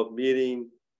follow-up meeting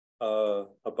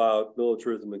about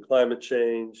militarism and climate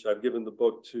change. I've given the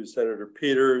book to Senator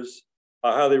Peters.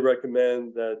 I highly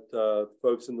recommend that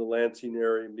folks in the Lansing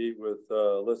area meet with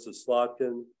Alyssa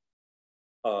Slotkin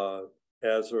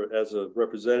as a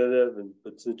representative,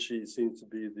 but since she seems to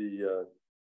be the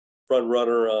front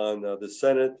runner on the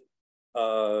Senate,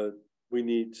 we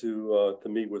need to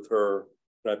meet with her,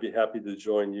 and I'd be happy to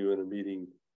join you in a meeting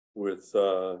with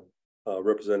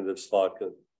Representative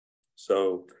Slotkin.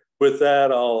 So with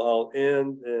that, I'll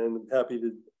end, and I'm happy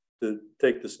to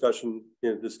take discuss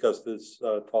this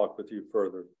talk with you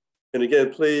further. And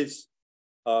again, please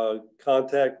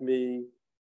contact me.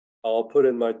 I'll put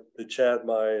in the chat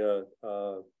my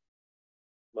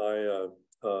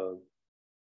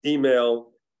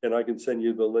email, and I can send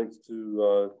you the links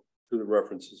to the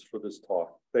references for this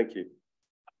talk. Thank you.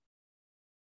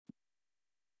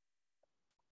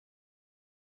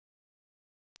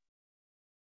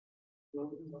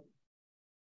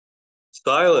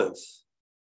 Silence.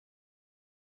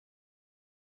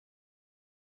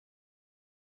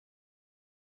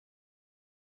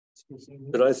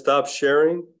 Did I stop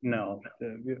sharing? No,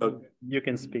 you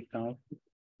can speak now.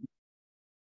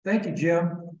 Thank you,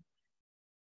 Jim.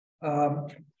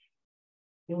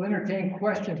 We'll entertain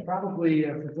questions probably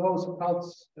for those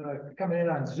folks coming in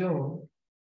on Zoom.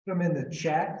 Put them in the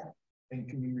chat. And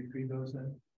can you retrieve those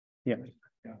then? Yeah.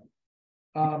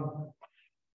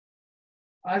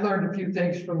 I learned a few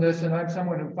things from this, and I'm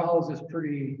someone who follows this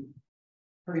pretty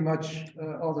much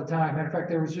all the time. In fact,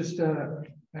 there was just an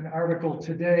article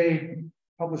today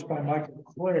published by Michael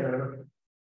Clare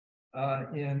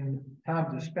in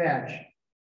Tom Dispatch.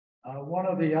 One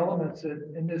of the elements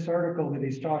in this article that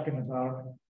he's talking about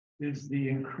is the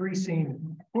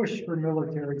increasing push for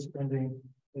military spending,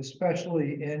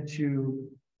 especially into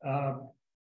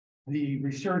the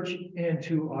research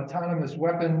into autonomous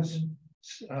weapons,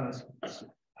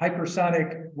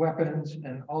 hypersonic weapons,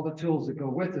 and all the tools that go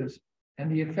with this,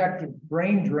 and the effect of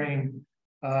brain drain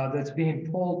that's being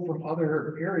pulled from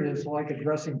other areas like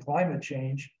addressing climate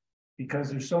change, because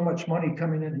there's so much money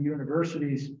coming into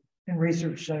universities and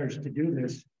research centers to do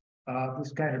this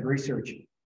kind of research.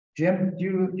 Jim,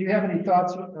 do you have any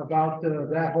thoughts about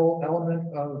that whole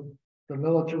element of the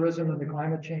militarism and the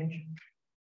climate change?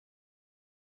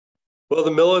 Well,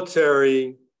 the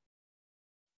military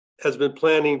has been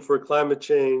planning for climate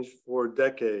change for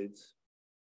decades.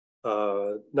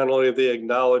 Not only have they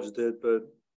acknowledged it,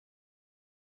 but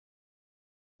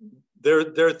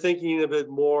they're thinking of it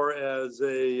more as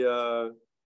a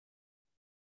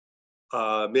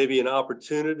maybe an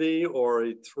opportunity or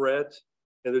a threat,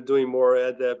 and they're doing more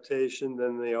adaptation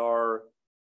than they are.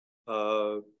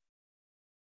 Well,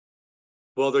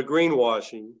 they're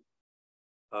greenwashing.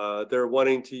 They're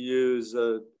wanting to use,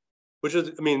 which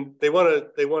is, I mean, they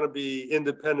want to be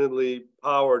independently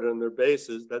powered on their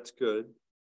bases. That's good.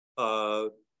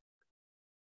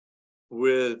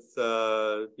 With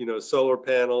you know, solar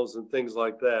panels and things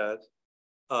like that.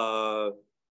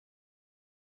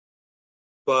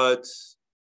 But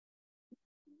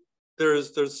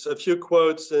there's a few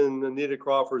quotes in Anita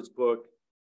Crawford's book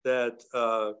that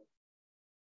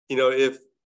you know, if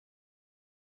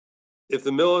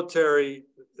the military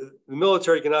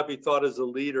cannot be thought as a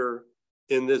leader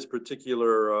in this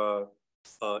particular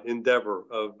endeavor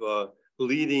of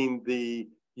leading the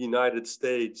United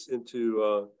States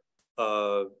into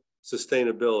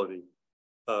sustainability.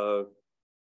 For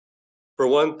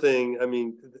one thing, I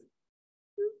mean,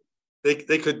 they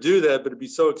could do that, but it'd be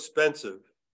so expensive.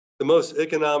 The most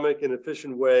economic and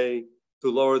efficient way to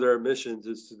lower their emissions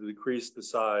is to decrease the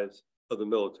size of the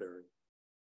military.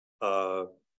 I'm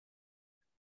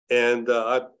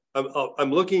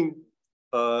looking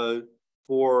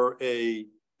for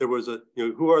there was a, you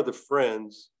know, who are the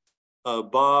friends?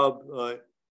 Bob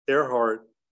Earhart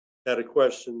had a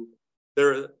question.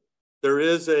 There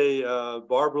is a,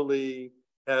 Barbara Lee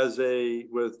has a,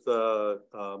 with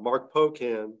Mark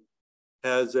Pocan,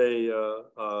 has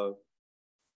a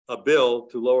bill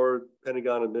to lower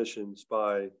Pentagon emissions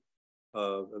by,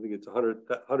 I think it's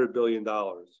 $100 billion.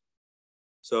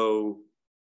 So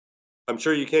I'm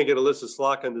sure you can't get Alyssa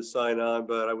Slocum to sign on,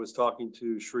 but I was talking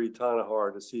to Sri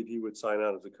Tanahar to see if he would sign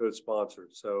on as a co-sponsor.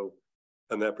 So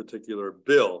on that particular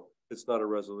bill, it's not a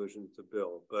resolution, it's a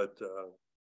bill, but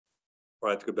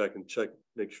I have to go back and check,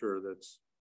 make sure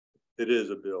it is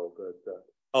a bill, but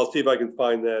I'll see if I can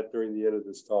find that during the end of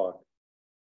this talk,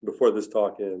 before this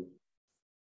talk ends.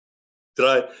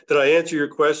 Did I answer your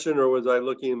question, or was I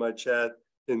looking in my chat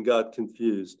and got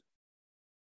confused?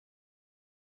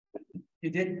 You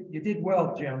did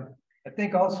well, Jim. I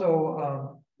think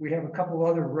also we have a couple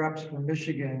other reps from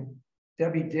Michigan,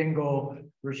 Debbie Dingle,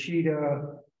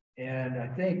 Rashida, and I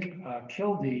think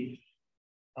Kildee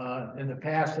in the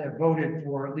past have voted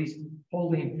for at least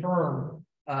holding firm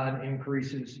on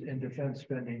increases in defense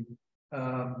spending.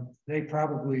 They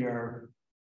probably are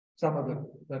some of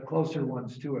the closer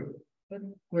ones to it. But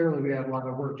clearly we have a lot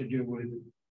of work to do with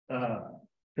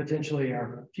potentially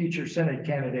our future Senate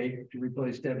candidate to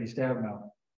replace Debbie Stabenow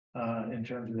in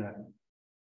terms of that.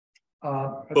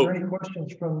 Are there any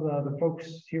questions from the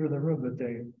folks here in the room that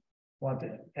they want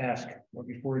to ask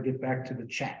before we get back to the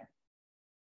chat?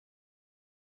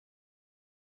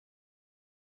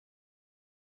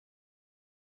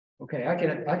 Okay, I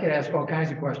can ask all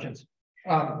kinds of questions.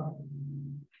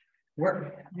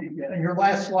 Where in your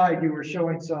last slide, you were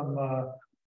showing some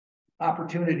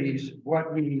opportunities,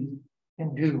 what we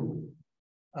can do.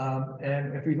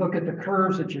 And if we look at the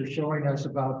curves that you're showing us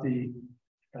about the,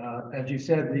 as you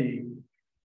said, the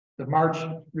March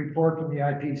report from the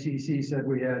IPCC said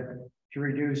we had to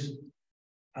reduce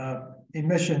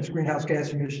emissions, greenhouse gas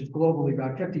emissions globally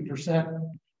about 50%.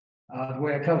 The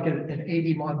way I calculate it, in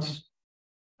 80 months.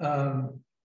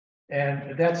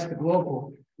 And that's the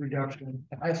global reduction.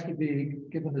 It has to be,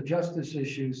 given the justice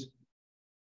issues,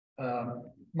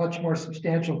 much more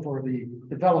substantial for the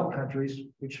developed countries,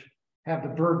 which have the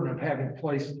burden of having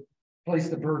placed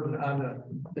the burden on the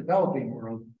developing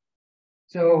world.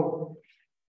 So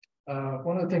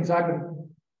one of the things I've been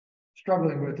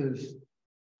struggling with is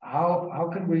how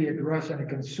can we address in a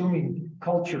consuming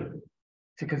culture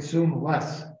to consume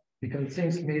less? Because it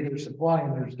seems to me there's supply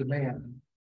and there's demand.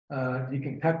 You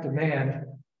can cut demand,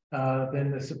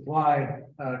 then the supply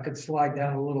could slide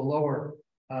down a little lower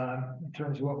in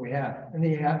terms of what we have.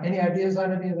 Any ideas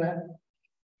on any of that?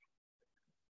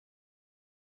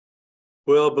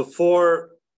 Well,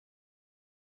 before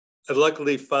I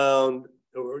luckily found,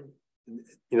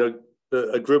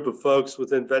 a group of folks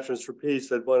within Veterans for Peace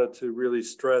that wanted to really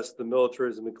stress the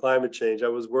militarism and climate change. I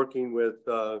was working with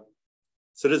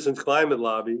Citizens Climate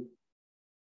Lobby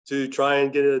to try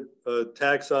and get a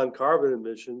tax on carbon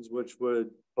emissions, which would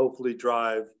hopefully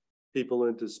drive people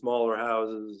into smaller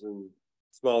houses and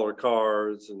smaller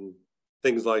cars and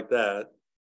things like that.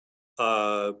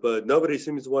 But nobody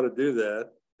seems to want to do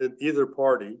that in either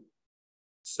party.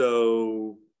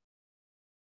 So,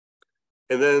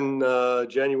 and then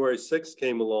January 6th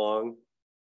came along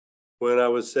when I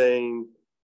was saying,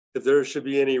 if there should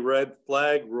be any red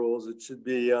flag rules, it should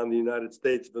be on the United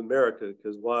States of America,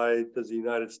 because why does the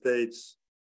United States,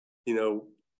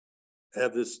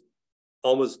 have this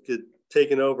almost get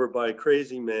taken over by a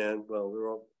crazy man?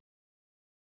 Well,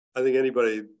 I think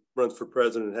anybody who runs for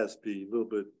president has to be a little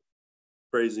bit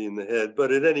crazy in the head.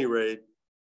 But at any rate,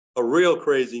 a real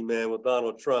crazy man with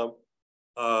Donald Trump,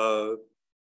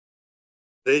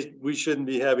 we shouldn't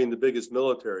be having the biggest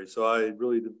military. So I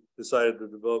really decided to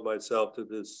devote myself to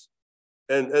this.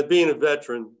 And as being a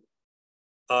veteran,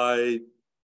 I'm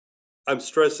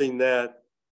stressing that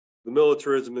the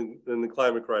militarism and the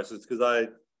climate crisis, because I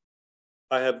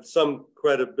have some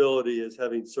credibility as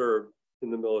having served in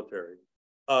the military.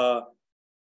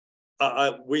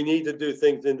 We need to do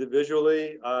things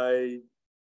individually. I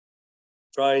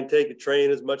try and take a train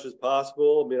as much as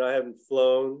possible. I mean, I haven't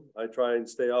flown. I try and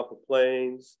stay off of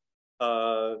planes.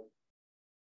 Of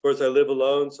course, I live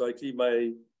alone, so I keep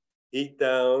my heat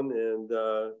down and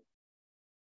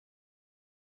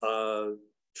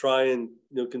try and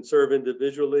conserve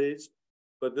individually.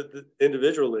 But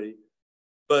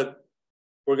but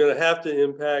we're going to have to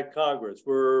impact Congress.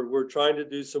 We're trying to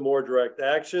do some more direct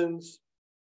actions.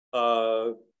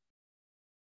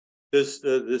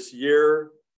 This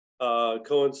year,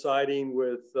 coinciding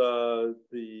with the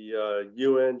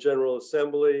UN General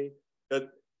Assembly, that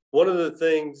one of the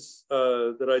things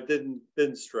that I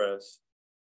didn't stress,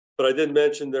 but I did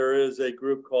mention there is a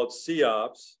group called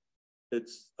CEOPS.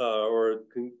 It's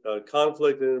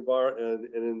Conflict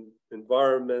and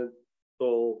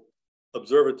Environmental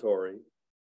Observatory.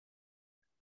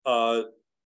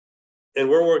 And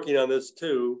we're working on this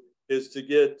too, is to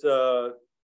get the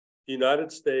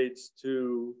United States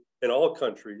and all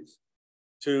countries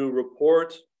to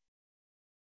report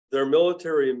their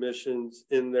military emissions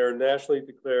in their nationally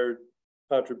declared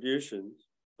contributions,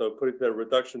 so putting their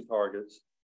reduction targets,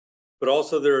 but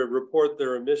also report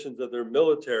their emissions of their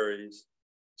militaries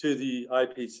to the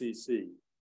IPCC.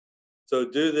 So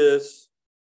do this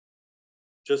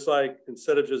just like,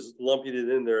 instead of just lumping it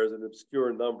in there as an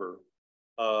obscure number,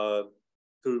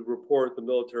 to report the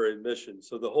military emissions,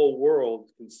 so the whole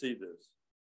world can see this.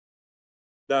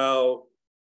 Now,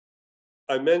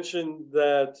 I mentioned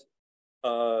that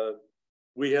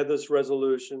we had this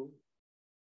resolution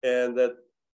and that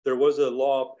there was a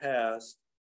law passed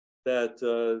that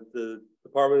the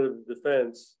Department of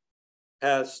Defense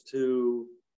has to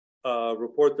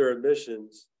report their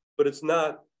emissions, but it's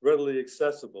not readily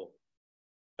accessible.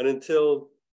 And until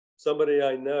somebody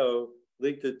I know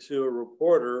leaked it to a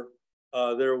reporter,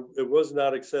 it was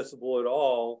not accessible at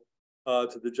all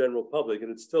to the general public.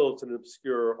 And it's an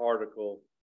obscure article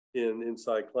in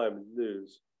Inside Climate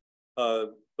News.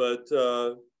 But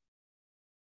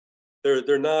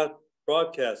they're not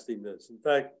broadcasting this. In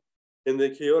fact, in the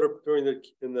Kyoto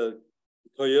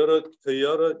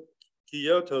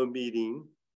meeting,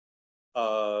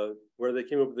 where they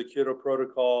came up with the Kyoto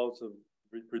protocols of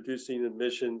reducing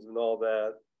emissions and all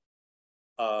that,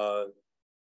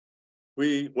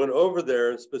 we went over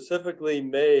there and specifically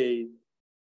made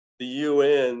the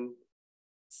UN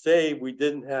say we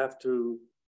didn't have to,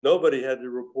 nobody had to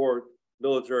report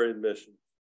military emissions.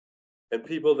 And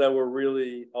people that were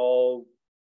really all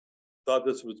thought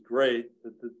this was great,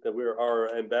 that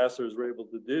our ambassadors were able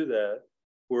to do that,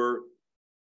 were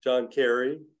John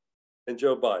Kerry and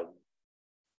Joe Biden.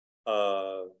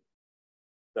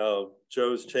 Now,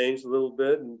 Joe's changed a little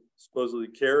bit, and supposedly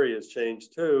Kerry has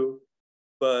changed too,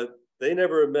 but they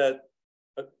never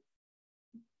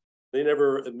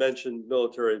mentioned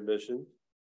military emissions.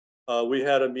 We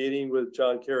had a meeting with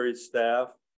John Kerry's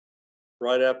staff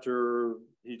right after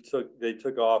they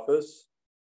took office,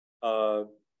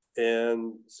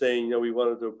 and saying, we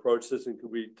wanted to approach this and could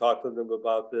we talk to them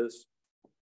about this?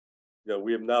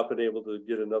 We have not been able to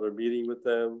get another meeting with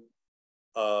them.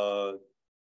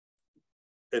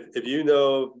 If you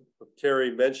know of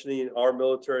Kerry mentioning our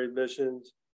military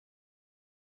missions,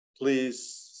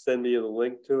 please send me a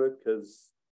link to it, because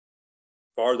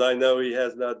as far as I know, he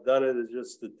has not done it. It's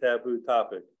just a taboo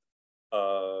topic.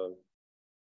 So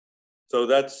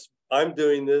I'm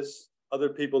doing this. Other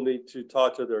people need to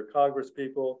talk to their Congress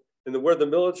people. And where the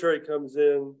military comes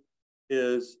in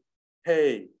is,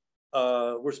 hey,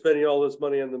 we're spending all this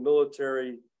money on the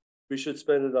military. We should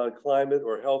spend it on climate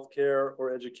or healthcare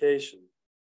or education.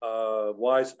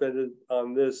 Why spend it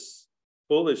on this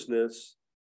foolishness?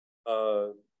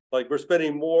 Like we're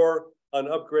spending more on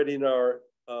upgrading our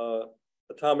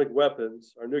atomic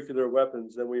weapons, our nuclear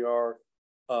weapons, than we are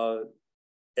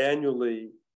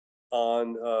annually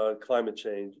on climate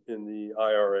change in the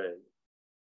IRA.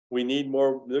 We need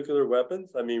more nuclear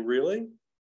weapons? I mean, really?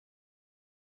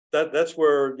 That's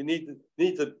where you need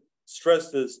to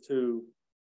stress this to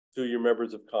your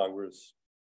members of Congress,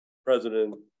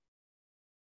 President.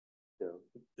 You know,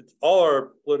 it's all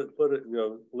our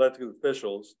elected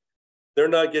officials. They're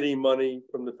not getting money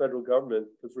from the federal government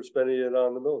because we're spending it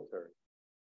on the military.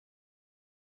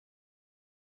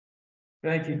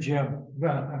 Thank you, Jim.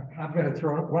 I'm going to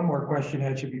throw one more question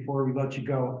at you before we let you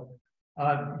go.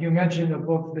 You mentioned a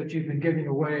book that you've been giving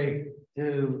away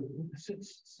to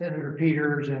Senator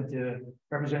Peters and to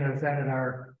Representative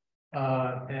Thanagar.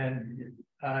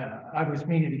 I was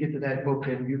meaning to get to that book,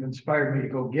 and you've inspired me to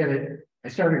go get it. I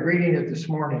started reading it this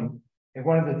morning, and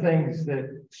one of the things that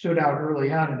stood out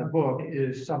early on in the book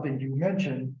is something you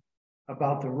mentioned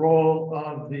about the role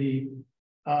of the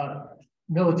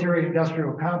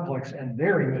military-industrial complex and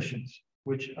their emissions,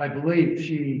 which I believe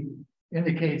she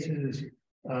indicates is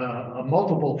a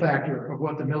multiple factor of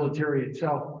what the military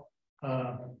itself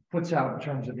puts out in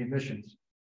terms of emissions.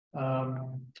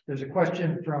 There's a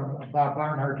question from Bob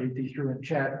Barnhart that he threw in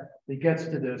chat that gets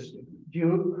to this.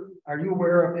 Are you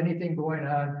aware of anything going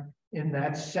on in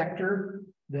that sector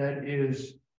that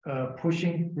is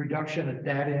pushing reduction at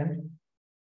that end?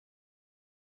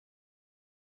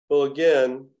 Well,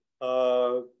 again,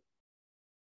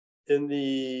 in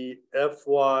the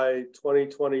FY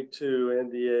 2022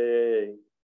 NDAA,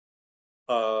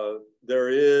 there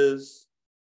is,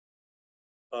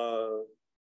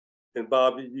 and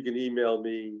Bob, you can email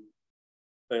me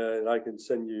and I can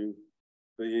send you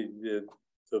the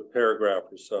paragraph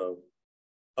or so.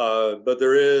 But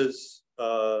there is,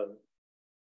 the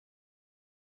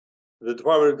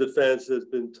Department of Defense has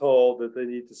been told that they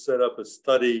need to set up a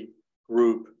study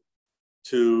group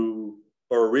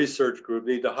or a research group,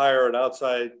 need to hire an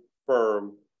outside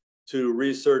firm to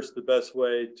research the best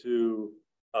way to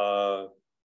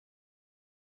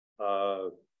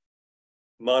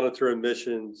monitor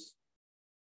emissions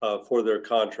for their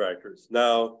contractors.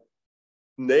 Now,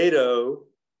 NATO,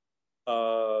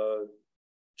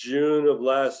 June of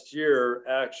last year,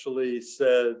 actually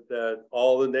said that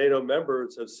all the NATO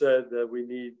members have said that we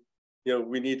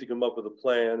need to come up with a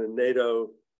plan, and NATO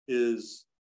is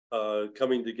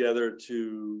coming together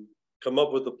to come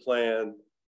up with a plan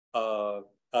on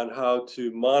how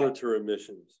to monitor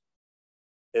emissions,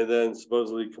 and then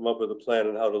supposedly come up with a plan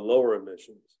on how to lower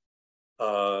emissions.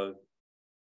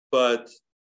 But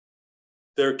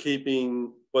they're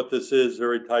keeping what this is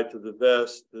very tight to the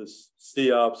vest, this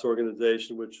CEOPS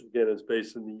organization, which again is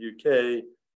based in the UK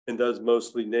and does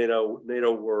mostly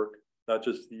NATO work, not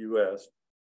just the US.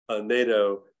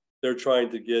 NATO, they're trying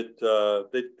to get,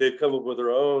 they've come up with their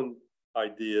own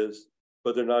ideas,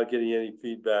 but they're not getting any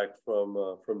feedback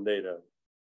from NATO.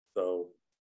 So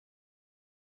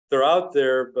they're out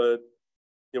there, but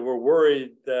we're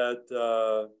worried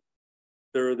that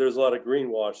there's a lot of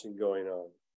greenwashing going on.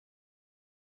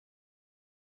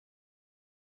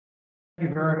 Thank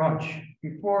you very much.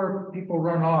 Before people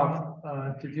run off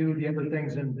to do the other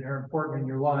things that are important in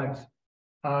your lives,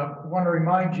 I want to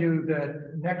remind you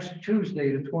that next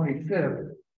Tuesday, the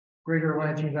 25th, Greater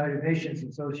Lansing United Nations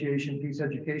Association Peace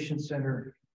Education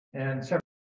Center and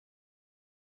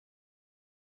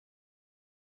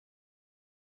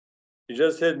You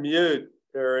just hit mute,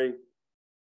 Terry.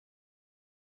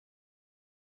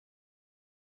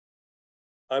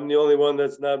 I'm the only one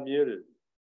that's not muted.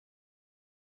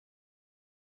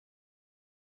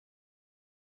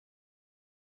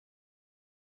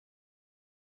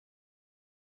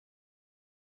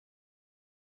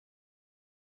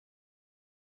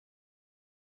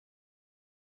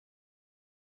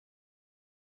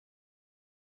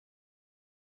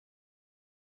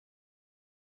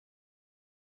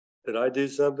 Did I do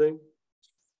something?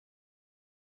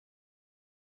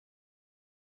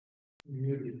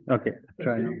 Okay,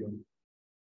 try now.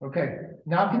 Okay,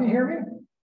 now can you hear me?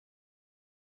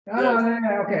 Oh, Yes.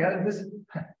 yeah, okay.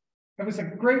 It was a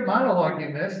great monologue you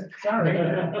missed. Sorry.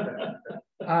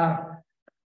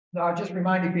 No, I'm just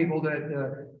reminding people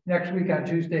that next week on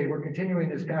Tuesday, we're continuing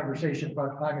this conversation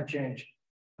about climate change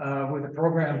with a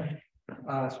program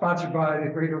sponsored by the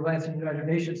Greater Lansing United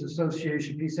Nations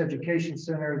Association, Peace Education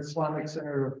Center, the Islamic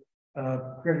Center of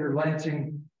Greater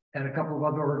Lansing, and a couple of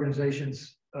other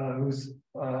organizations who's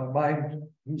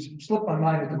slipped my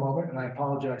mind at the moment, and I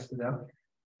apologize to them.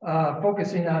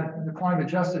 Focusing on the climate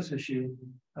justice issue.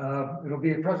 It'll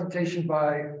be a presentation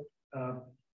by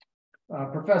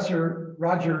Professor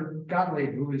Roger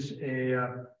Gottlieb, who is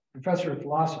a professor of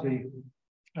philosophy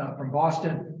from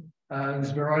Boston,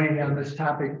 who's been writing on this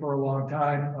topic for a long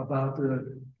time about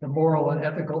the moral and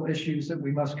ethical issues that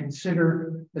we must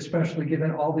consider, especially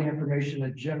given all the information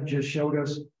that Jim just showed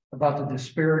us about the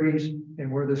disparities in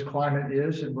where this climate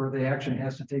is and where the action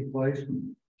has to take place.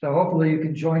 So hopefully you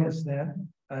can join us then.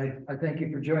 I thank you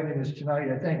for joining us tonight.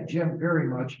 I thank Jim very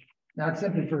much, not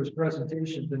simply for his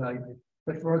presentation tonight,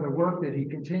 but for the work that he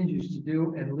continues to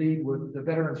do and lead with the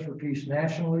Veterans for Peace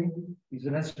nationally. He's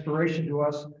an inspiration to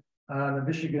us on the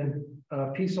Michigan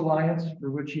Peace Alliance,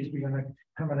 for which he's become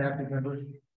an active member.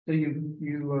 So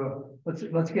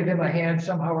let's give him a hand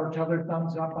somehow or t'other.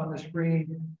 Thumbs up on the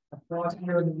screen. Applause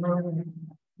here in the room.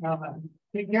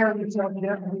 Take care of yourself,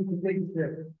 Jeff. He's a big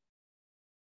stick.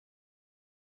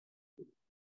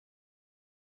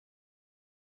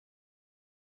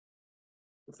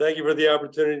 Thank you for the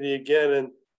opportunity again.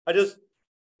 And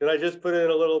can I just put in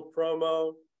a little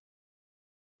promo?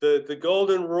 The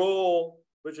Golden Rule,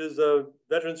 which is a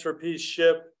Veterans for Peace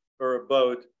ship or a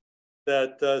boat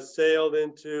that sailed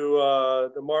into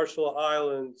the Marshall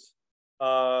Islands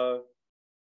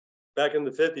back in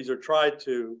the 50s, or tried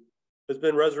to, has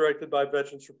been resurrected by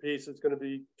Veterans for Peace. It's going to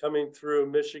be coming through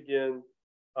Michigan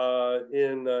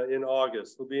in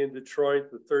August. They'll be in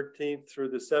Detroit the 13th through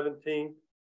the 17th.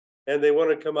 And they want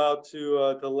to come out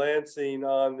to Lansing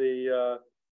on the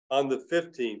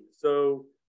 15th. So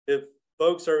if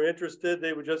folks are interested,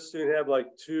 they would just soon have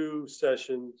like 2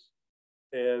 sessions.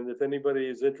 And if anybody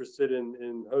is interested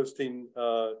in hosting,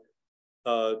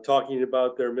 talking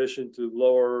about their mission to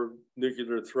lower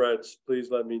nuclear threats, please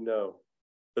let me know.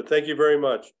 But thank you very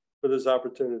much for this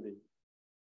opportunity.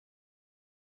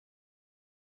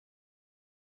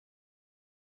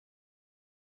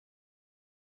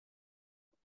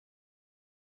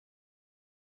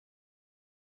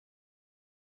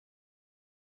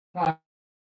 Hi.